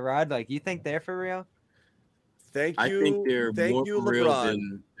 Sherrod, like, you think they're for real? Thank I you. think they're Thank more you, for real LeBron.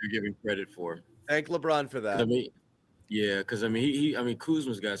 than they're giving credit for. Thank LeBron for that. I mean, yeah, because I mean,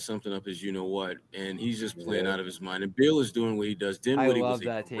 Kuzma's got something up his you know what, and he's just playing out of his mind. And Bill is doing what he does. Dinwiddie was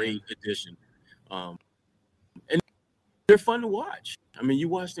a great addition, and they're fun to watch. I mean, you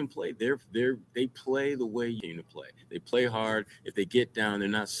watch them play. They play the way you need to play. They play hard. If they get down, they're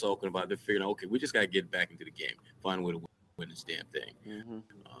not sulking about it. They're figuring, okay, we just got to get back into the game, find a way to win this damn thing. Mm-hmm.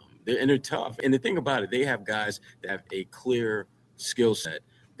 They're tough. And the thing about it, they have guys that have a clear skill set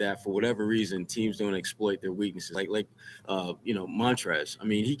that for whatever reason teams don't exploit their weaknesses. Like Montrez. I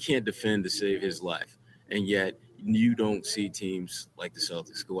mean, he can't defend to save his life, and yet you don't see teams like the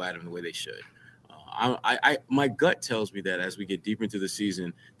Celtics go at him the way they should. My gut tells me that as we get deeper into the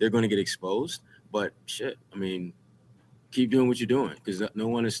season, they're going to get exposed. But shit, I mean, keep doing what you're doing because no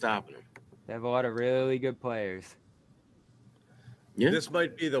one is stopping them. They have a lot of really good players. Yeah. This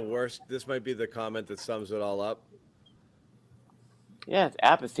might be the worst. This might be the comment that sums it all up. Yeah, it's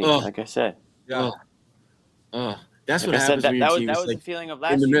apathy, like I said. Yeah. That's like what I happens said, when that your was team that is was like the feeling of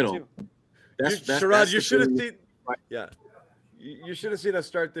last in the year middle. too. Sherrod, you should have seen. Yeah, you should have seen us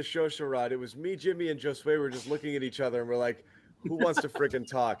start the show, Sherrod. It was me, Jimmy, and Josue were just looking at each other, and we're like, "Who wants to freaking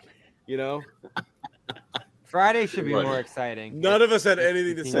talk?" You know. Friday should be more exciting. None of us had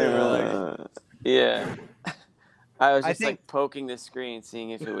anything to say. We're like, yeah. I was I just think- like poking the screen,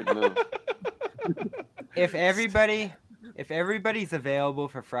 seeing if it would move. If everybody's available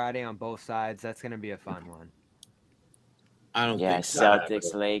for Friday on both sides, that's going to be a fun one. I don't Yeah, think so.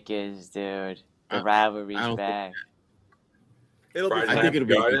 Celtics, Lakers, dude. The rivalry's I don't think- back. it'll be. Friday Fun. I think it'll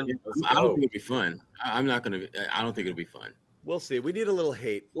be. Garden, let's I don't go. think it'll be fun. I don't think it'll be fun. We'll see. We need a little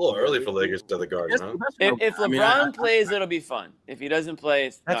hate. A little early for Lakers to the Garden, huh? If I mean, LeBron plays, it'll be fun. If he doesn't play,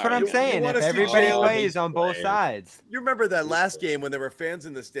 it's That's not what I'm really. saying. wanna If see everybody Jalen plays on both playing. sides, You remember that last game when there were fans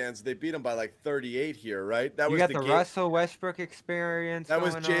in the stands? They beat them by like 38 here, right? That you was got the the game. Russell Westbrook experience. That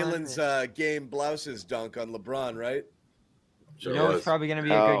was going on. Jalen's game blouses dunk on LeBron, right? Sure You know, was. it's probably going to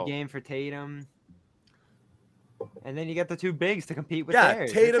be a Oh. good game for Tatum. And then you get the two bigs to compete with Yeah, theirs.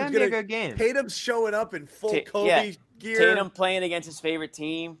 It's Tatum's gonna be a gonna- good game. Tatum's showing up in full Kobe yeah. gear. Tatum playing against his favorite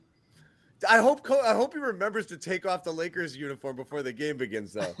team. I hope he remembers to take off the Lakers uniform before the game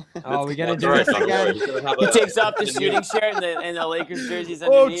begins, though. Oh, we gonna That's do right, this by the way. again? He's gonna have He a- takes off the shooting shirt and the Lakers jerseys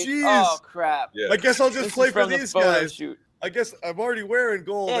Oh, underneath. jeez. Oh, crap. Yeah. I guess I'll just This play is for from the these photo guys. shoot. I guess I'm already wearing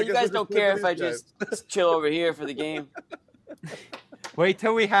gold. Yeah, I you guess guys I'll just don't play care for if I these guys. just chill over here for the game. Wait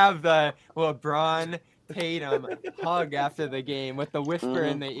till we have the LeBron Tatum hug after the game with the whisper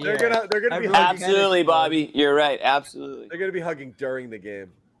in the ear. They're gonna be Everyone hugging. Absolutely, Bobby. You're right. Absolutely. They're gonna be hugging during the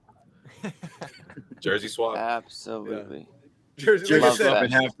game. Jersey swap. Absolutely. Jersey, like I Love said, that. At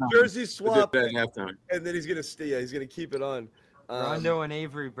halftime. jersey swap, At halftime. and then he's gonna stay. Yeah, he's gonna keep it on. Rondo and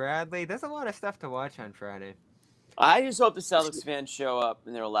Avery Bradley. There's a lot of stuff to watch on Friday. I just hope the Celtics fans show up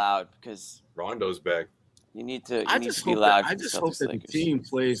and they're loud because Rondo's back. you need to. I You need just to be hope loud. that, I for the just hope Celtics that the Lakers. team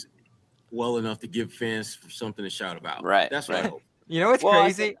plays well enough to give fans something to shout about. Right, That's what I right. hope. You know what's Well,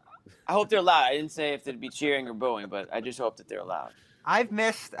 crazy? I hope they're loud. I didn't say if they'd be cheering or booing, but I just hope that they're loud. I've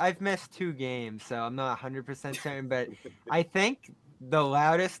missed 2 games, so I'm not 100% certain, but I think the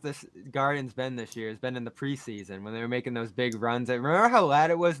loudest this Garden's been this year has been in the preseason when they were making those big runs. I remember how loud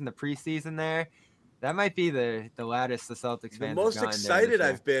it was in the preseason there. That might be the loudest the Celtics The fans. most have gone excited there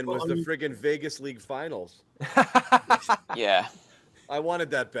I've been was the friggin' Vegas League Finals. Yeah, I wanted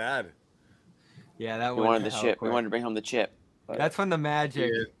that bad. Yeah, that we one. wanted the chip. We wanted to bring home the chip. But That's when the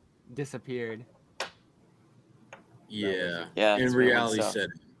magic Yeah. disappeared. Yeah. Yeah, And that's when it reality went said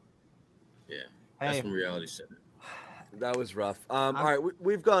it. Yeah. That's Hey. when reality said it. That was rough. All right,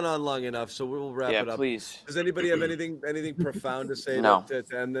 we've gone on long enough, so we'll wrap yeah, it up. please. Does anybody have anything profound to say No. to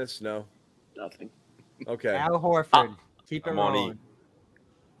end this? No. Nothing. Okay. Al Horford, keep it I'm on rolling. E.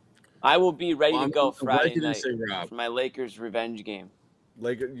 I will be ready Well, to go I'm glad Friday you didn't night say Rob. for my Lakers revenge game.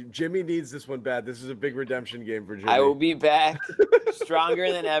 Like Jimmy needs this one bad. This is a big redemption game for Jimmy. I will be back,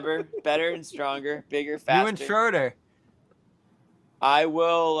 stronger than ever, better and stronger, bigger, faster. You and Schroeder. I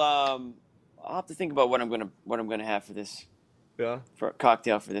will. I'll have to think about what I'm gonna have for this Yeah. for a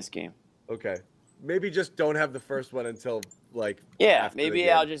cocktail for this game. Okay. Maybe just don't have the first one until like. Yeah, after the maybe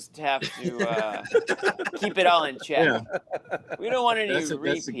game. I'll just have to keep it all in check. Yeah. We don't want any That's a good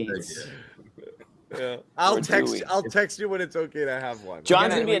repeats. idea. Yeah. I'll Or do text. we? I'll text you when it's okay to have one.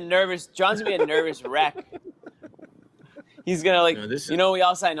 John's gonna be a nervous wreck. He's gonna No, this is- we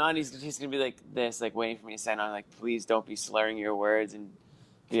all sign on. He's gonna be like this, like waiting for me to sign on. Like, please don't be slurring your words and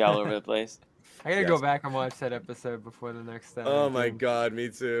be all over the place. I gotta go back and watch that episode before the next. Oh my game. God, me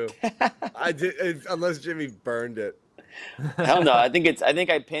too. I did, unless Jimmy burned it. Hell no, I think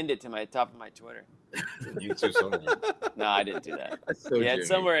I pinned it to my top of my Twitter. YouTube somewhere. No, I didn't do that. So Yeah, Jimmy. it's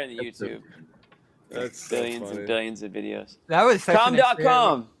somewhere in the YouTube. That's so Billions funny. and billions of videos. That was such an Com.com.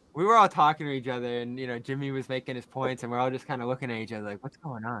 experiment. We were all talking to each other, and Jimmy was making his points, and we're all just kind of looking at each other like, "What's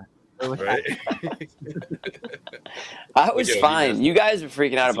going on?" Right? I was Okay, fine. You guys were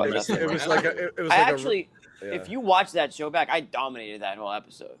freaking out about It's nothing. It was like a. It was I like actually, yeah. if you watch that show back, I dominated that whole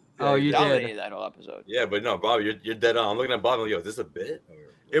episode. Oh, you dominated did. that whole episode. Yeah, but no, Bob, you're dead on. I'm looking at Bob and yo, is this a bit?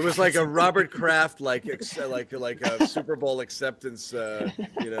 It was like a Robert Kraft like a Super Bowl acceptance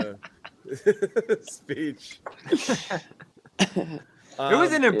speech. It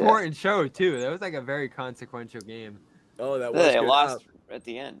was an yeah. important show too. That was like a very consequential game. Oh, that was They good. lost at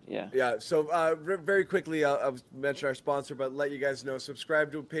the end. Yeah. Yeah, so very quickly, I'll mention our sponsor, but let you guys know,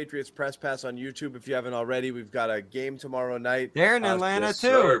 subscribe to Patriots Press Pass on YouTube if you haven't already. We've got a game tomorrow night. They're in Atlanta yes, too.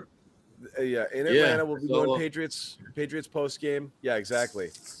 sir. Yeah, in Yeah, Atlanta, we'll be so- doing Patriots post game. Yeah, exactly.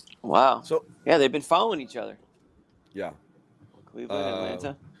 Wow. So Yeah, they've been following each other. yeah, Cleveland,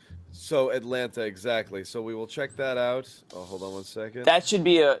 Atlanta. so Atlanta, exactly. So we will check that out. Oh, hold on one second. That should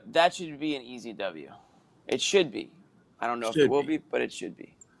be an easy W. It should be. I don't know if it Should will be. be, but it should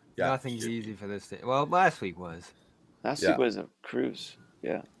be. Yeah. Nothing's easy for this thing. Well, last week was. Last Yeah. week was a cruise.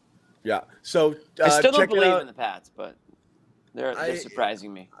 Yeah. Yeah. So I still don't check it believe out. in the Pats, but they're I-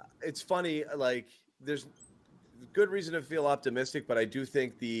 surprising me. It's funny, like there's good reason to feel optimistic, but I do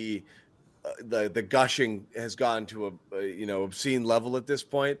think the gushing has gone to a obscene level at this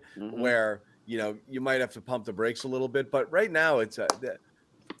point, where you might have to pump the brakes a little bit. But right now, it's The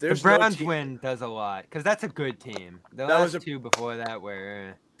there's Browns no team, win does a lot because that's a good team. The That was last two before that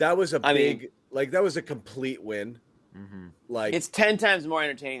were. that was a I mean- big that was a complete win. Like It's 10 times more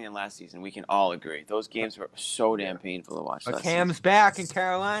entertaining than last season. We can all agree. Those games were so damn painful to watch. But last Cam's back in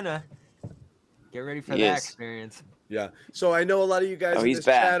Carolina. Get ready for He that is. experience. Yeah. So I know a lot of you guys in he's this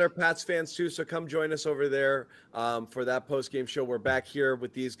back. chat are Pats fans too. So come join us over there for that post-game show. We're back here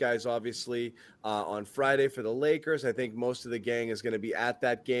with these guys, obviously, on Friday for the Lakers. I think most of the gang is going to be at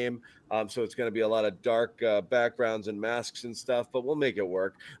that game. So it's going to be a lot of dark backgrounds and masks and stuff, but we'll make it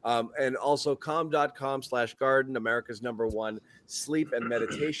work. And also calm.com/garden, America's #1 sleep and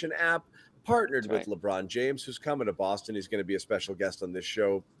meditation app. Partnered That's with LeBron James, who's coming to Boston. He's going to be a special guest on this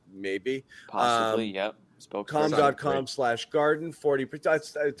show, maybe. Possibly, yep. Com.com/garden,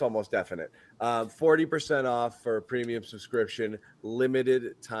 40%. It's almost definite. 40% off for a premium subscription,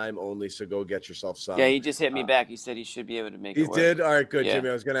 limited time only. So go get yourself some. Yeah, he just hit me back. He said he should be able to make He it work. did. All right, good, Yeah. Jimmy.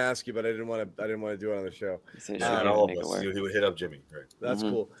 I was going to ask you, but I didn't want to do it on the show. He said he should Not be able all to of make it us. work. He would hit up Jimmy. Right. That's Mhm.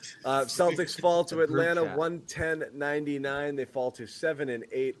 cool. Celtics fall to Atlanta, chat. 110-99. They fall to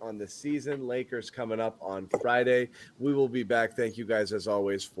 7-8 on the season. Lakers coming up on Friday. We will be back. Thank you guys as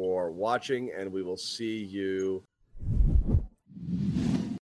always for watching, and we will see you